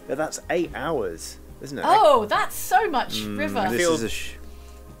 But that's 8 hours, isn't it? Oh, that's so much river.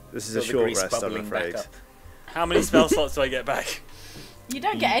 This is a short rest, I'm afraid. How many spell slots do I get back? You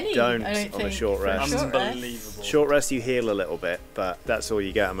don't get any. Don't I don't on think, a short rest. Unbelievable. Short rest, you heal a little bit, but that's all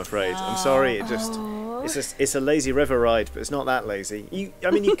you get, I'm afraid. I'm sorry, it's a lazy river ride, but it's not that lazy. You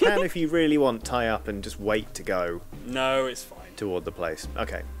can if you really want, tie up and just wait to go. No, it's fine. Toward the place.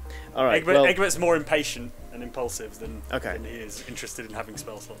 Okay. All right. Egbert's more impatient and impulsive than he is interested in having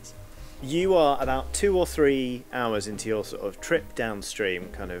spell slots. You are about 2 or 3 hours into your sort of trip downstream,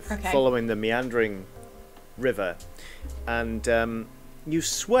 kind of following the meandering river, and you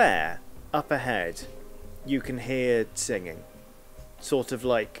swear up ahead you can hear singing, sort of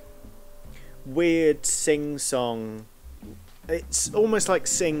like weird sing-song. It's almost like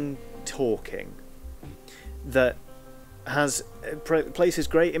sing-talking that places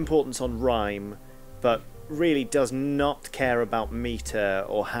great importance on rhyme, but really does not care about meter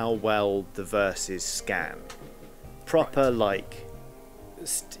or how well the verses scan. Proper like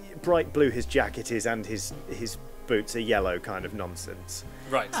bright blue his jacket is and his boots are yellow kind of nonsense.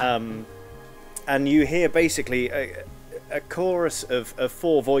 Right. And you hear basically a chorus of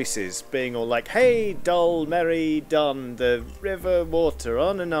 4 voices being all like, "Hey, dull, merry dun, the river water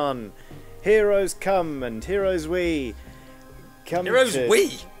on and on. Heroes come and heroes we. Come heroes to...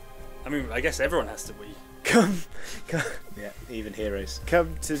 we? I mean, I guess everyone has to we. Come. Yeah, even heroes.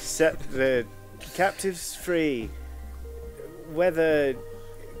 Come to set the captives free. Whether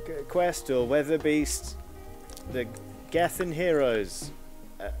quest or whether beast, the Gethin heroes.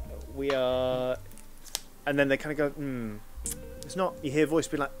 We are..." And then they kind of go, it's not... You hear a voice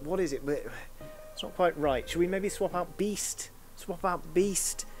be like, "What is it? It's not quite right. Should we maybe swap out beast? Swap out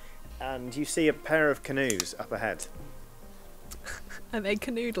beast?" And you see a pair of canoes up ahead. Are they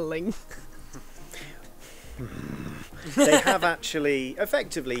canoodling? They have actually,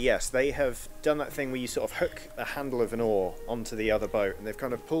 effectively, yes, they have done that thing where you sort of hook the handle of an oar onto the other boat, and they've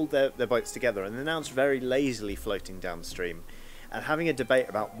kind of pulled their boats together, and they're now just very lazily floating downstream and having a debate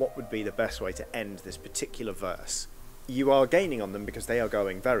about what would be the best way to end this particular verse. You are gaining on them because they are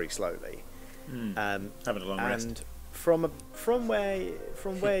going very slowly. Having a long rest. And from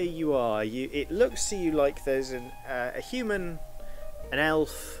where you are, it looks to you like there's a human, an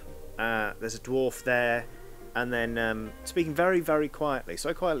elf, there's a dwarf there, and then speaking very, very quietly,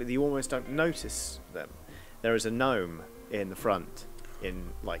 so quietly that you almost don't notice them, there is a gnome in the front,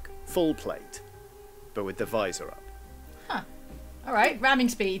 in like full plate, but with the visor up. Huh. All right, ramming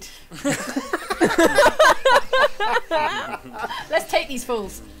speed. Let's take these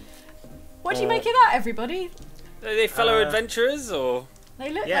fools. What do you make of that, everybody? Are they fellow adventurers, or...?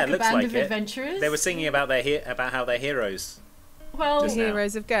 They look Yeah, like it a looks band like of it. adventurers. They were singing about about how they're heroes. Well, Just now.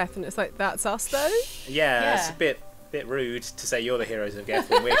 Heroes of Geth, and it's like, that's us though? Yeah, it's a bit rude to say you're the heroes of Geth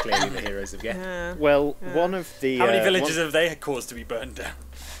when we're clearly the heroes of Geth. Yeah. Well, one of the... How many villages have they caused to be burned down?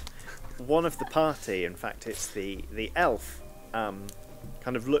 One of the party, in fact, it's the elf,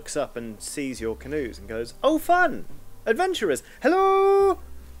 kind of looks up and sees your canoes and goes, "Oh, fun! Adventurers! Hello!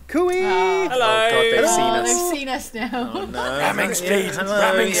 Cooey! Hello! Oh, God, they've seen us. They've seen us now. Oh, no. Ramming speed! Hello,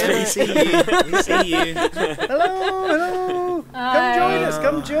 Ramming yeah, speed! We see you. Hello!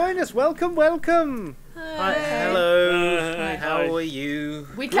 Come join us! Welcome! Hi, hello. Hi. How are you?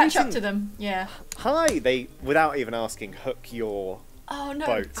 We catch up to them. Yeah. Hi! They, without even asking, hook your Oh no.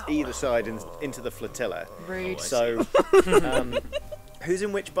 boats either side into the flotilla. Rude. So, who's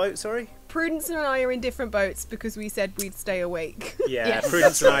in which boat, sorry? Prudence and I are in different boats because we said we'd stay awake. Yeah, Yes.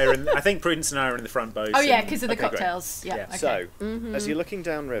 Prudence and I are in. I think Prudence and I are in the front boat. Oh yeah, because of the Okay, great. cocktails. Yeah. Yeah. Okay. So, as you're looking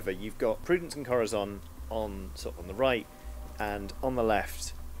downriver, you've got Prudence and Corazon on the right, and on the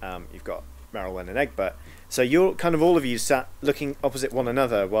left, you've got Merilwen and Egbert. So you're kind of all of you sat looking opposite one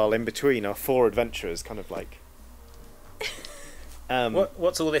another, while in between are 4 adventurers, kind of like.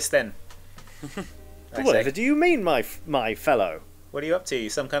 What's all this then? I Whatever say. do you mean, my fellow? What are you up to?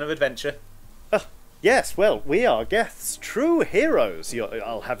 Some kind of adventure? Yes, well, we are Geth's true heroes.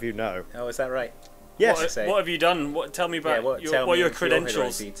 I'll have you know. Oh, is that right? Yes. Say. What have you done? Tell me about tell what me are your your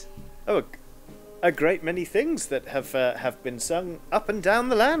credentials? hero deeds. Oh, a great many things that have been sung up and down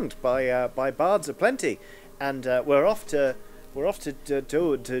the land by bards aplenty, and we're off to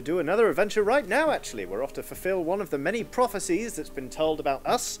do another adventure right now. Actually, we're off to fulfil one of the many prophecies that's been told about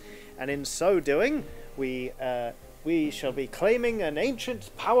us, and in so doing, we we shall be claiming an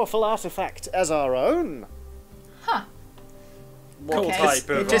ancient, powerful artifact as our own. Huh. What Okay. type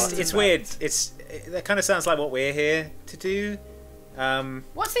of It's weird. That kind of sounds like what we're here to do.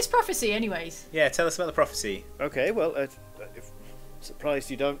 What's this prophecy, anyways? Yeah, tell us about the prophecy. Okay, well, surprised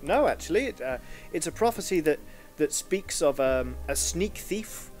you don't know, actually. It's a prophecy that speaks of a sneak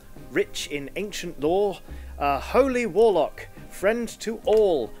thief, rich in ancient lore, a holy warlock, friend to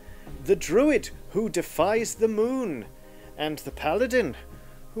all, the druid who defies the moon, and the paladin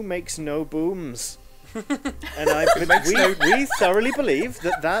who makes no booms. And we thoroughly believe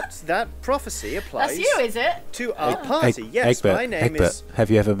that prophecy applies That's you, is it? to our party. Yes, Egbert, my name Egbert, is...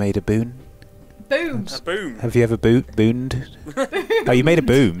 have you ever made a boon? Boom. A boom. Have you ever booned? Oh, you made a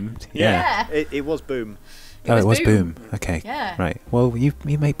boom. Yeah. It was boom. Oh, was it was boom. boom. Okay. Yeah. Right. Well, you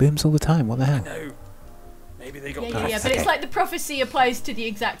make booms all the time. What the hell? No. Maybe they got Yeah. But it's like the prophecy applies to the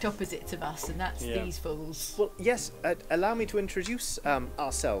exact opposite of us, and that's these fools. Well, yes, allow me to introduce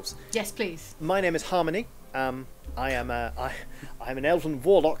ourselves. Yes, please. My name is Harmony. I'm an elven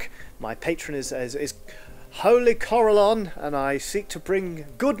warlock. My patron is Holy Corazon, and I seek to bring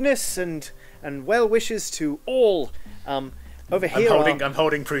goodness and well wishes to all. Over here, I'm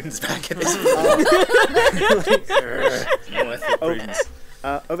holding Prudence back at this point. Prudence.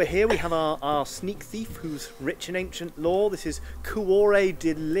 over here we have our sneak thief, who's rich in ancient lore. This is Cuore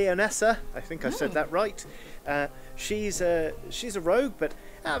de Leonessa. I think I said that right. She's a rogue, but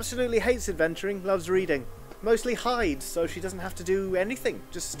absolutely hates adventuring. Loves reading. Mostly hides, so she doesn't have to do anything.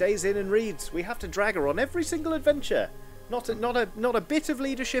 Just stays in and reads. We have to drag her on every single adventure. Not a bit of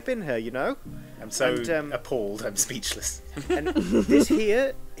leadership in her, you know. I'm so appalled. I'm speechless. And this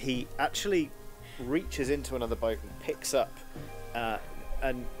here, he actually reaches into another boat and picks up a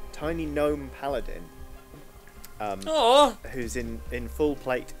tiny gnome paladin, who's in full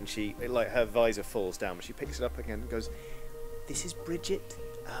plate, and she, like, her visor falls down, but she picks it up again and goes, "This is Bridget.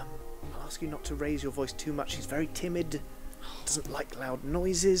 I'll ask you not to raise your voice too much. She's very timid, doesn't like loud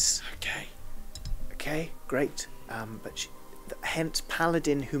noises." Okay, great. But hence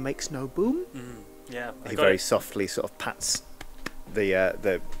paladin who makes no boom. Yeah. He very softly sort of pats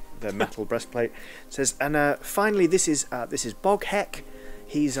the metal breastplate. Says, and finally, this is Bogheck.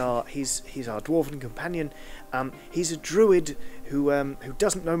 He's our dwarven companion. He's a druid who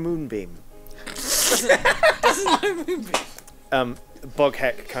doesn't know moonbeam. Doesn't know moonbeam.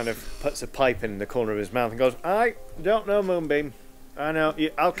 Bogheck kind of puts a pipe in the corner of his mouth and goes, "I don't know moonbeam. I know.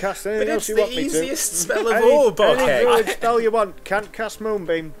 I'll cast anything But else it's you the want me to. easiest spell of Any all, druid Bogheck. spell you want. Can't cast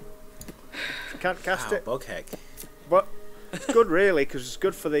moonbeam. Can't cast it. Bogheck. But it's good, really, because it's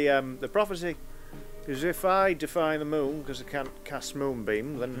good for the prophecy. Because if I defy the moon because I can't cast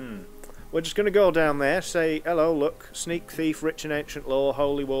moonbeam, then we're just going to go down there, say, hello, look, sneak thief, rich in ancient lore,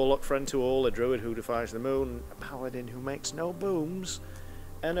 holy warlock, friend to all, a druid who defies the moon, a paladin who makes no booms,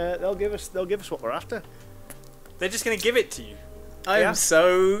 and they'll give us what we're after." They're just going to give it to you. I'm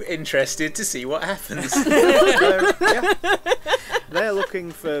so interested to see what happens. They're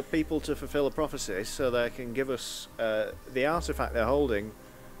looking for people to fulfill a prophecy so they can give us the artifact they're holding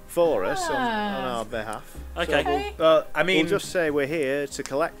for us on our behalf. Okay. So Well, I mean, we'll just say we're here to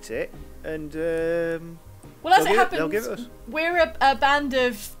collect it, and Well, as they'll it they'll give happens, it us. we're a band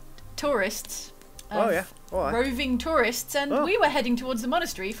of tourists. Oh yeah, all right. Roving tourists, and we were heading towards the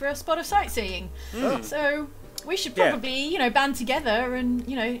monastery for a spot of sightseeing. So we should probably, band together and,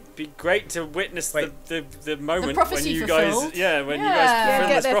 Be great to witness the moment when prophecy you fulfilled. guys, you guys fulfill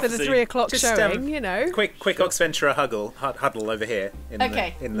Get this there for prophecy. the 3 o'clock Just, showing, you know. quick Oxventure huddle over here in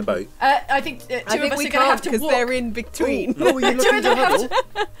Okay. the boat. I think two I of think us we are going to have can't to because walk. they're in between. Oh, are you looking to huddle?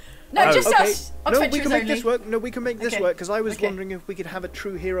 No, just Okay. us. No, we Oxventurers can make only. this work. No, we can make this Okay. work because I was Okay. wondering if we could have a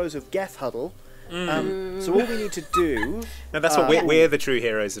True Heroes of Geth huddle. So all we need to do. No, that's what we're the true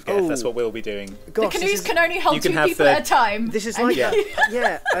heroes of Geth. That's Oh. what we'll be doing. The Gosh, canoes can only hold you can 2 have people the- at a time. This is And- like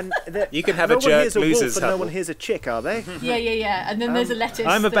and You can have no a one jerk hears a wolf losers and no huddle. one hears a chick, are they? Yeah. And then there's a lettuce.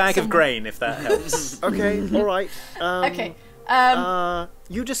 I'm a that bag of someone- grain, if that helps. Okay, all right. Okay.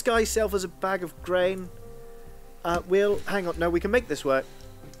 You disguise yourself as a bag of grain. We'll hang on. No, we can make this work.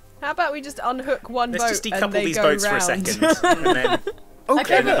 How about we just unhook one Let's boat just and decouple they these go boats round. for a second, and then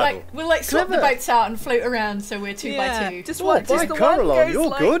Okay, clever. we'll swap the Clever. boats out and float around so we're 2 by 2. Just Oh, one, by just the Corazon, one goes you're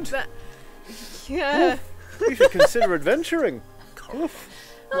like good. that. Yeah. You should consider adventuring. Oof.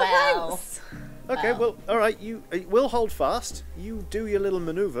 Wow. Okay, Wow. well, all right. We'll hold fast. You do your little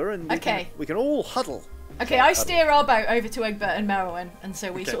manoeuvre, and we can all huddle. Okay, I steer our boat over to Egbert and Merilwen, and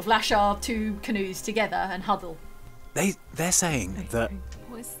so we sort of lash our 2 canoes together and huddle. They're saying that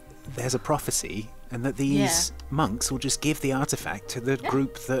there's a prophecy and that these monks will just give the artifact to the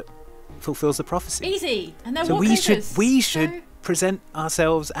group that fulfills the prophecy. Easy, and then So walk we should present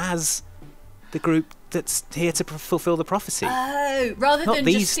ourselves as the group that's here to fulfill the prophecy. Oh, rather Not than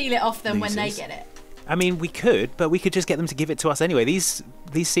these just steal it off them when they losers. get it. I mean, we could, but we could just get them to give it to us anyway. These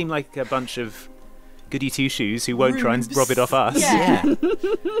seem like a bunch of goody two-shoes who won't try and Rubes. rob it off us. Yeah.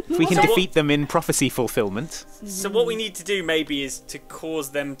 If we can So defeat them in prophecy fulfillment. So what we need to do maybe is to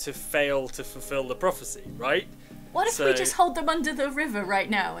cause them to fail to fulfill the prophecy, right? What if we So- just hold them under the river right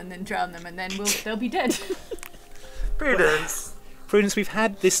now and then drown them, and then they'll be dead? Prudence. Prudence, we've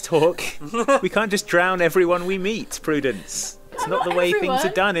had this talk. We can't just drown everyone we meet, Prudence. It's not the way things are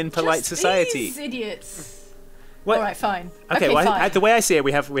everyone, done in polite just society. These idiots. What- All right, fine. Okay, well, fine. the way I see it,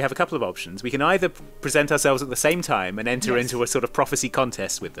 we have a couple of options. We can either present ourselves at the same time and enter Yes. into a sort of prophecy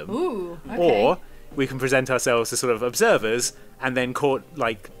contest with them, Ooh, okay. or we can present ourselves as sort of observers and then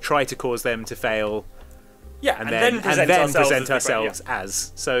try to cause them to fail, Yeah, and then present ourselves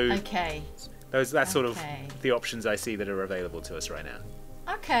as. So Okay. that's sort of Okay. the options I see that are available to us right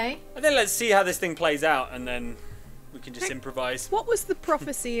now. Okay. And then let's see how this thing plays out, and then we can just improvise. What was the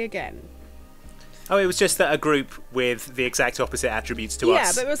prophecy again? Oh, it was just that a group with the exact opposite attributes to Yeah,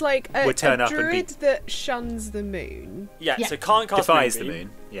 us but it was like a would turn up and druid be that shuns the moon. Yeah, Yeah. so can't cast defies the Moonbeam.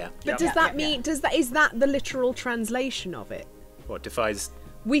 moon. Yeah. But Yep. does Yeah, that yeah, mean is that the literal translation of it? What defies?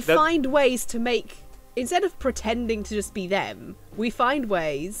 We The- find ways to make, instead of pretending to just be them, we find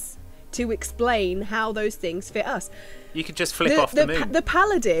ways to explain how those things fit us. You could just flip off the moon. The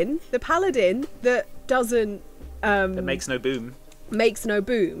paladin that doesn't That makes no boom. makes no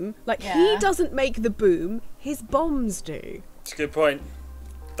boom. Like Yeah. he doesn't make the boom, his bombs do. It's a good point.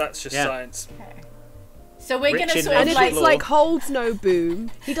 That's just Yeah. science. So we're Rich gonna in sort And of if Like it's law. like holds no boom,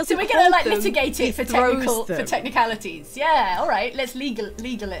 he doesn't. so we're gonna hold like them, litigate he it for throws them. technicalities. Yeah. All right. Let's legal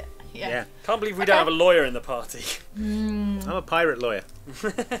it. Yeah. Yeah. Can't believe we don't have a lawyer in the party. I'm a pirate lawyer.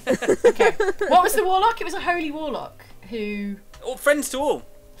 Okay. What was the warlock? It was a holy warlock who Oh, friends to all.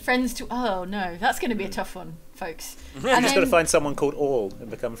 friends to. Oh no, that's going to be a tough one, folks. You just got to find someone called All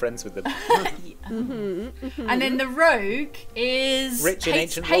and become friends with them. And then the rogue is Rich in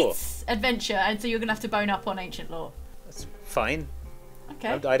ancient lore. hates adventure, and so you're gonna have to bone up on ancient lore. That's fine.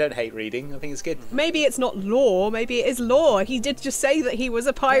 Okay. I don't hate reading. I think it's good. Maybe it's not law. Maybe it is law. He did just say that he was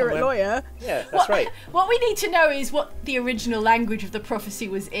a pirate well- lawyer. Yeah, that's right. What we need to know is what the original language of the prophecy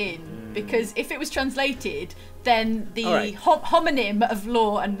was in, because if it was translated, then the All right. homonym of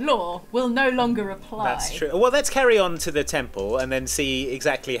law and law will no longer apply. That's true. Well, let's carry on to the temple and then see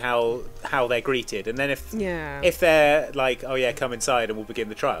exactly how they're greeted. And then if they're like, oh yeah, come inside and we'll begin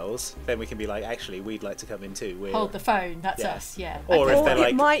the trials, then we can be like, actually, we'd like to come in too. We're... Hold the phone. That's Yeah. us. Yeah. Or Okay. if they're Or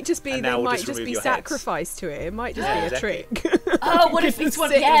like, it might just be and they now we'll might just just remove be your heads. sacrificed to it. It might just Yeah, be exactly. a trick. Oh, what if You it's can one?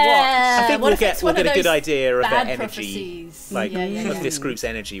 sit and watch. Yeah. I think what we'll if get it's one a of good those idea of their bad energy, prophecies? like yeah, yeah, of yeah. this group's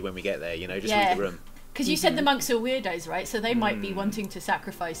energy when we get there. You know, just Yeah. read the room. Because you said the monks are weirdos, right? So they might be wanting to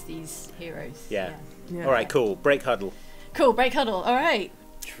sacrifice these heroes. Yeah. Yeah. All right, cool. Break huddle. Cool. Break huddle. All right.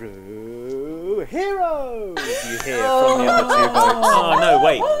 True heroes, you hear from the other two boats. Oh no,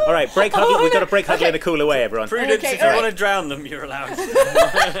 wait. All right, break huddle. We've got to break huddle in a cooler way, everyone. Prudence, Okay, if you alright. want to drown them, you're allowed.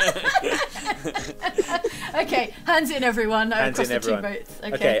 Okay. Hands in, everyone. Hands across in, the two everyone. boats.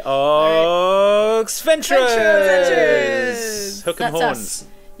 Okay, Alright. Oxventurers! Hook 'em That's horns. us.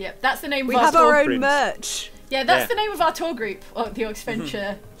 Yep. That's the name We of our have tour. our own Prudence. merch. Yeah, that's Yeah. the name of our tour group. Oh, the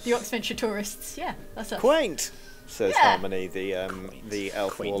Oxventure. The Oxventure tourists. Yeah, that's us. Quaint, says Yeah. Harmony, the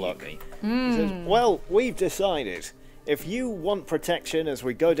elf Queen warlock. Yugi. He says, well, we've decided. If you want protection as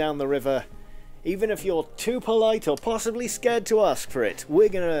we go down the river, even if you're too polite or possibly scared to ask for it, we're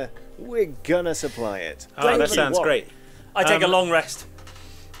gonna supply it. Oh, Don't that you sounds worry. great. I take a long rest.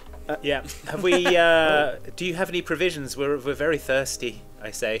 Yeah. Have we? Do you have any provisions? We're very thirsty.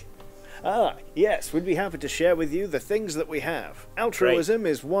 I say. Ah, yes, we'd be happy to share with you the things that we have. Altruism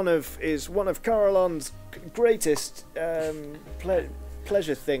is one of Corazon's greatest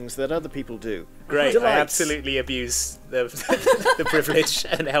pleasure things that other people do. Great. I Delights. absolutely abuse the the privilege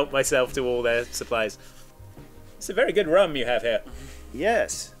and help myself to all their supplies. It's a very good rum you have here.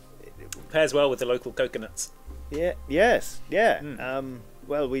 Yes. Pairs well with the local coconuts. Yeah. Yes. Yeah. Hmm.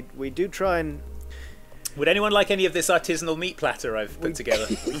 Well, we do try and Would anyone like any of this artisanal meat platter I've put together?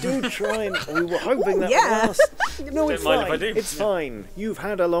 we do try and we were hoping that yeah. would last. No, it's mind if fine. I do. It's fine. You've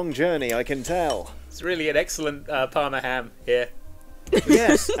had a long journey, I can tell. It's really an excellent Parma ham here.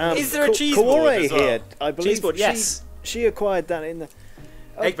 Yes. Is there a cheese board Kaore as well? here, I believe. Cheese board, yes. She acquired that in the.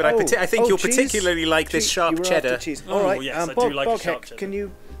 Oh, Egbert, I think you'll cheese? particularly like this Cheese- sharp you were after cheddar. cheese. Oh, All right, yes, I do like a sharp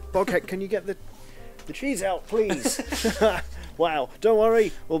cheddar. Boghead, can you get the cheese out, please? Wow, don't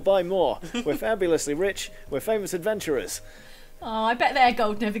worry, we'll buy more. We're fabulously rich. We're famous adventurers. Oh, I bet their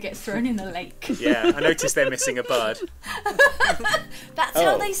gold never gets thrown in the lake. Yeah, I noticed they're missing a bard. That's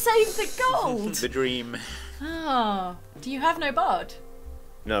how they save the gold. The dream. Oh, do you have no bard?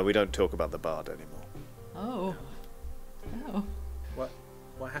 No, we don't talk about the bard anymore. Oh. Oh.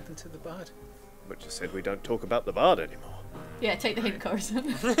 What happened to the bard? But just said we don't talk about the bard anymore. Yeah, take the hint,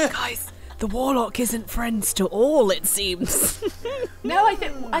 Corazon. Guys, the warlock isn't friends to all, it seems. No, I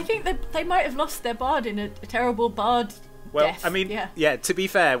think they might have lost their bard in a terrible bard. Well, death. I mean, yeah. to be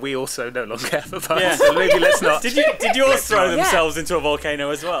fair, we also no longer have a bard, Yeah. so maybe let's not. Did yours throw themselves into a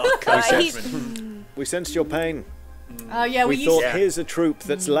volcano as well? We sensed your pain. Oh yeah, We used thought, to. here's a troop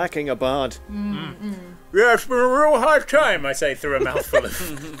that's lacking a bard. Yeah, it's been a real hard time, I say through a mouthful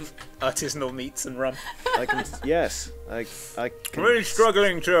of artisanal meats and rum. I can I'm really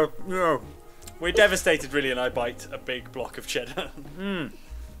struggling to, We're devastated, really, and I bite a big block of cheddar.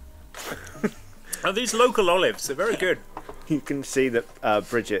 Oh, these local olives, they're very good. You can see that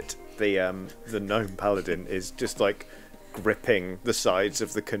Bridget, the gnome paladin, is just like gripping the sides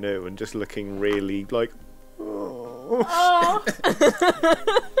of the canoe and just looking really like, Oh.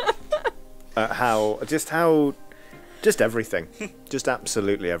 just everything, just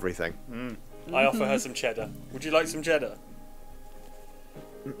absolutely everything. I offer her some cheddar. Would you like some cheddar?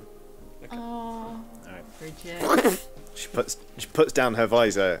 Oh. Alright. Bridget. She puts down her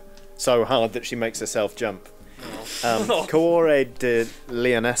visor so hard that she makes herself jump. Coore de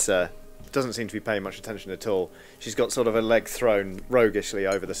Leonessa doesn't seem to be paying much attention at all. She's got sort of a leg thrown roguishly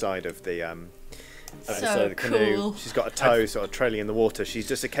over the side of the side of the canoe. Cool. She's got a toe sort of trailing in the water. She's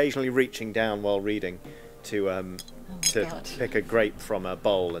just occasionally reaching down while reading to God. pick a grape from a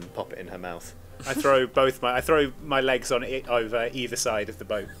bowl and pop it in her mouth. I throw my legs on it over either side of the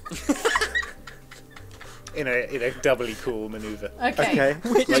boat. in a doubly cool manoeuvre. Okay.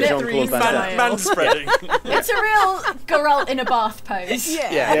 Like Jean-Claude Van Damme. Man spreading. It's a real Geralt in a bath pose.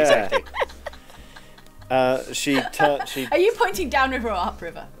 Yeah, exactly. She Are you pointing downriver or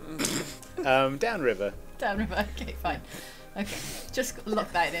upriver? Downriver. Downriver. Okay, fine. Okay, just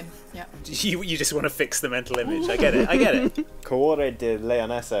lock that in. Yeah. You just want to fix the mental image. I get it. Coore de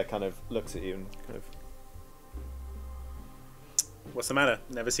Leonessa kind of looks at you and kind of. What's the matter?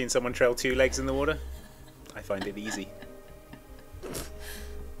 Never seen someone trail 2 legs in the water? I find it easy.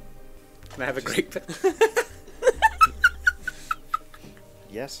 Can I have a grape?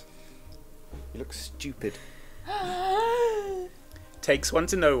 Yes. You look stupid. Takes one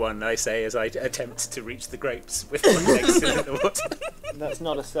to know one, I say, as I attempt to reach the grapes with my legs still in the water. That's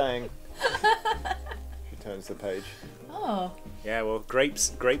not a saying. She turns the page. Oh. Yeah, well,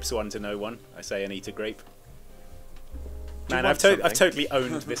 grapes one to know one, I say, and eat a grape. Man, want I've totally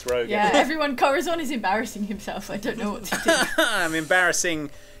owned this rogue. Yeah, everyone, Corazon is embarrassing himself. I don't know what to do. I'm embarrassing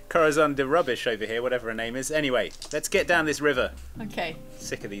Corazon de Rubbish over here, whatever her name is. Anyway, let's get down this river. Okay.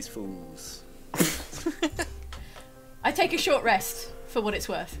 Sick of these fools. I take a short rest for what it's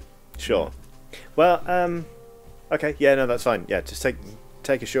worth. Sure. Well, okay, yeah, no, that's fine. Yeah, just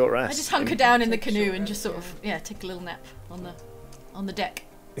take a short rest. I just hunker down in the canoe and just sort of take a little nap on the deck.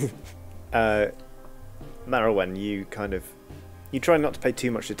 Merilwen, you try not to pay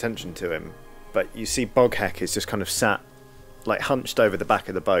too much attention to him, but you see Bogheck is just kind of sat, like hunched over the back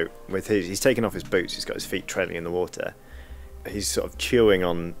of the boat with he's taken off his boots, he's got his feet trailing in the water. He's sort of chewing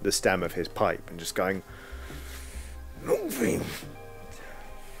on the stem of his pipe and just going, Moonbeam!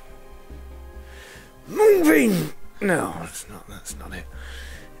 Moonbeam! No, that's not it.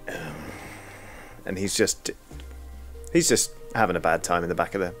 And he's just having a bad time in the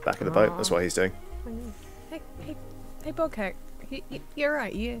back of the boat. That's what he's doing. Hey, Bogheck, you're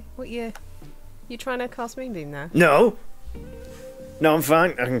right. You trying to cast Moonbeam there? No, I'm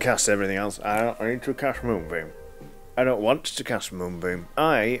fine. I can cast everything else. I need to cast Moonbeam. I don't want to cast Moonbeam.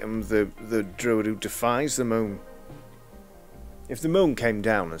 I am the druid who defies the moon. If the moon came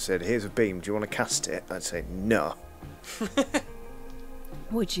down and said, "Here's a beam, do you want to cast it?" I'd say no.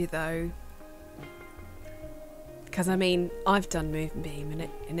 Would you though? Because I mean, I've done Moonbeam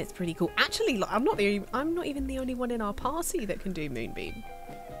and it's pretty cool. Actually, like, I'm not even the only one in our party that can do Moonbeam.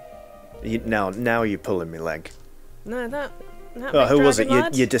 Now you're pulling me leg. No, that Oh, who was it?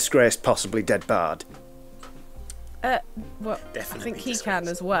 lad? You disgraced, possibly dead bard. Well, Definitely I think he disgraced. can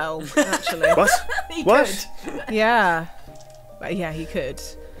as well. Actually, What? He What? could. yeah, but yeah, he could.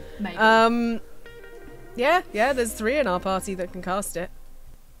 Maybe. Yeah. There's 3 in our party that can cast it.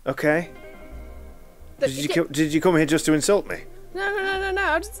 Okay. But Did you come here just to insult me? No.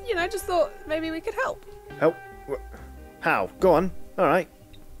 I just thought maybe we could help. Help? How? Go on. All right.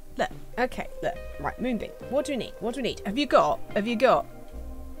 Look, right, Moonbeam. What do you need? Have you got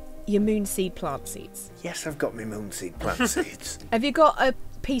your moonseed plant seeds. Yes, I've got my moonseed plant seeds. Have you got a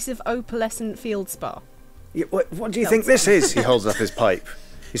piece of opalescent field spar? Yeah, what do you think this is? He holds up his pipe.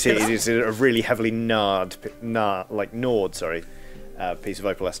 You see, it is a really heavily gnawed piece of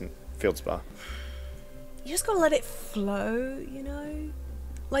opalescent field spar. You just gotta let it flow, you know?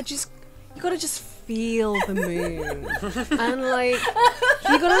 Like, you gotta just feel the moon. And, like,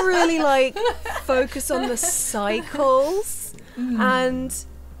 you gotta really, like, focus on the cycles. And,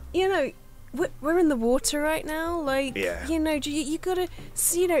 you know, we're in the water right now. Like, you know, you gotta,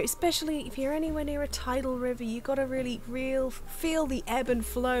 you know, especially if you're anywhere near a tidal river, you gotta really feel the ebb and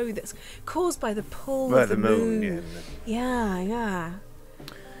flow that's caused by the pull of the moon. Yeah.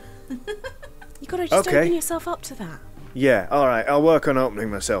 You gotta just open yourself up to that. Yeah, alright, I'll work on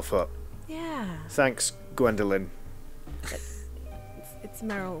opening myself up. Yeah. Thanks, Gwendolyn. It's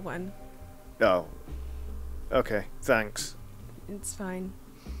Merilwen. Oh. Okay, thanks. It's fine.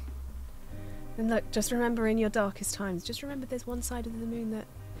 And look, just remember in your darkest times, just remember there's one side of the moon that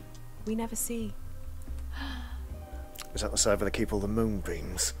we never see. Is that the side where they keep all the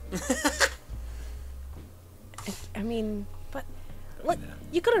moonbeams? I mean, but look,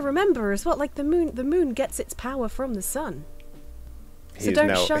 you gotta remember as well, like the moon gets its power from the sun. So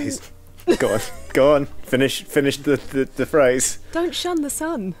don't shun. Go on. Finish the phrase. Don't shun the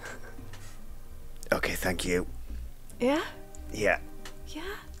sun. Okay, thank you. Yeah? Yeah. Yeah?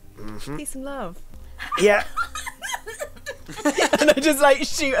 Peace and love. Yeah. And I just like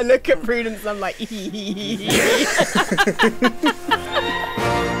shoot a look at Prudence and I'm like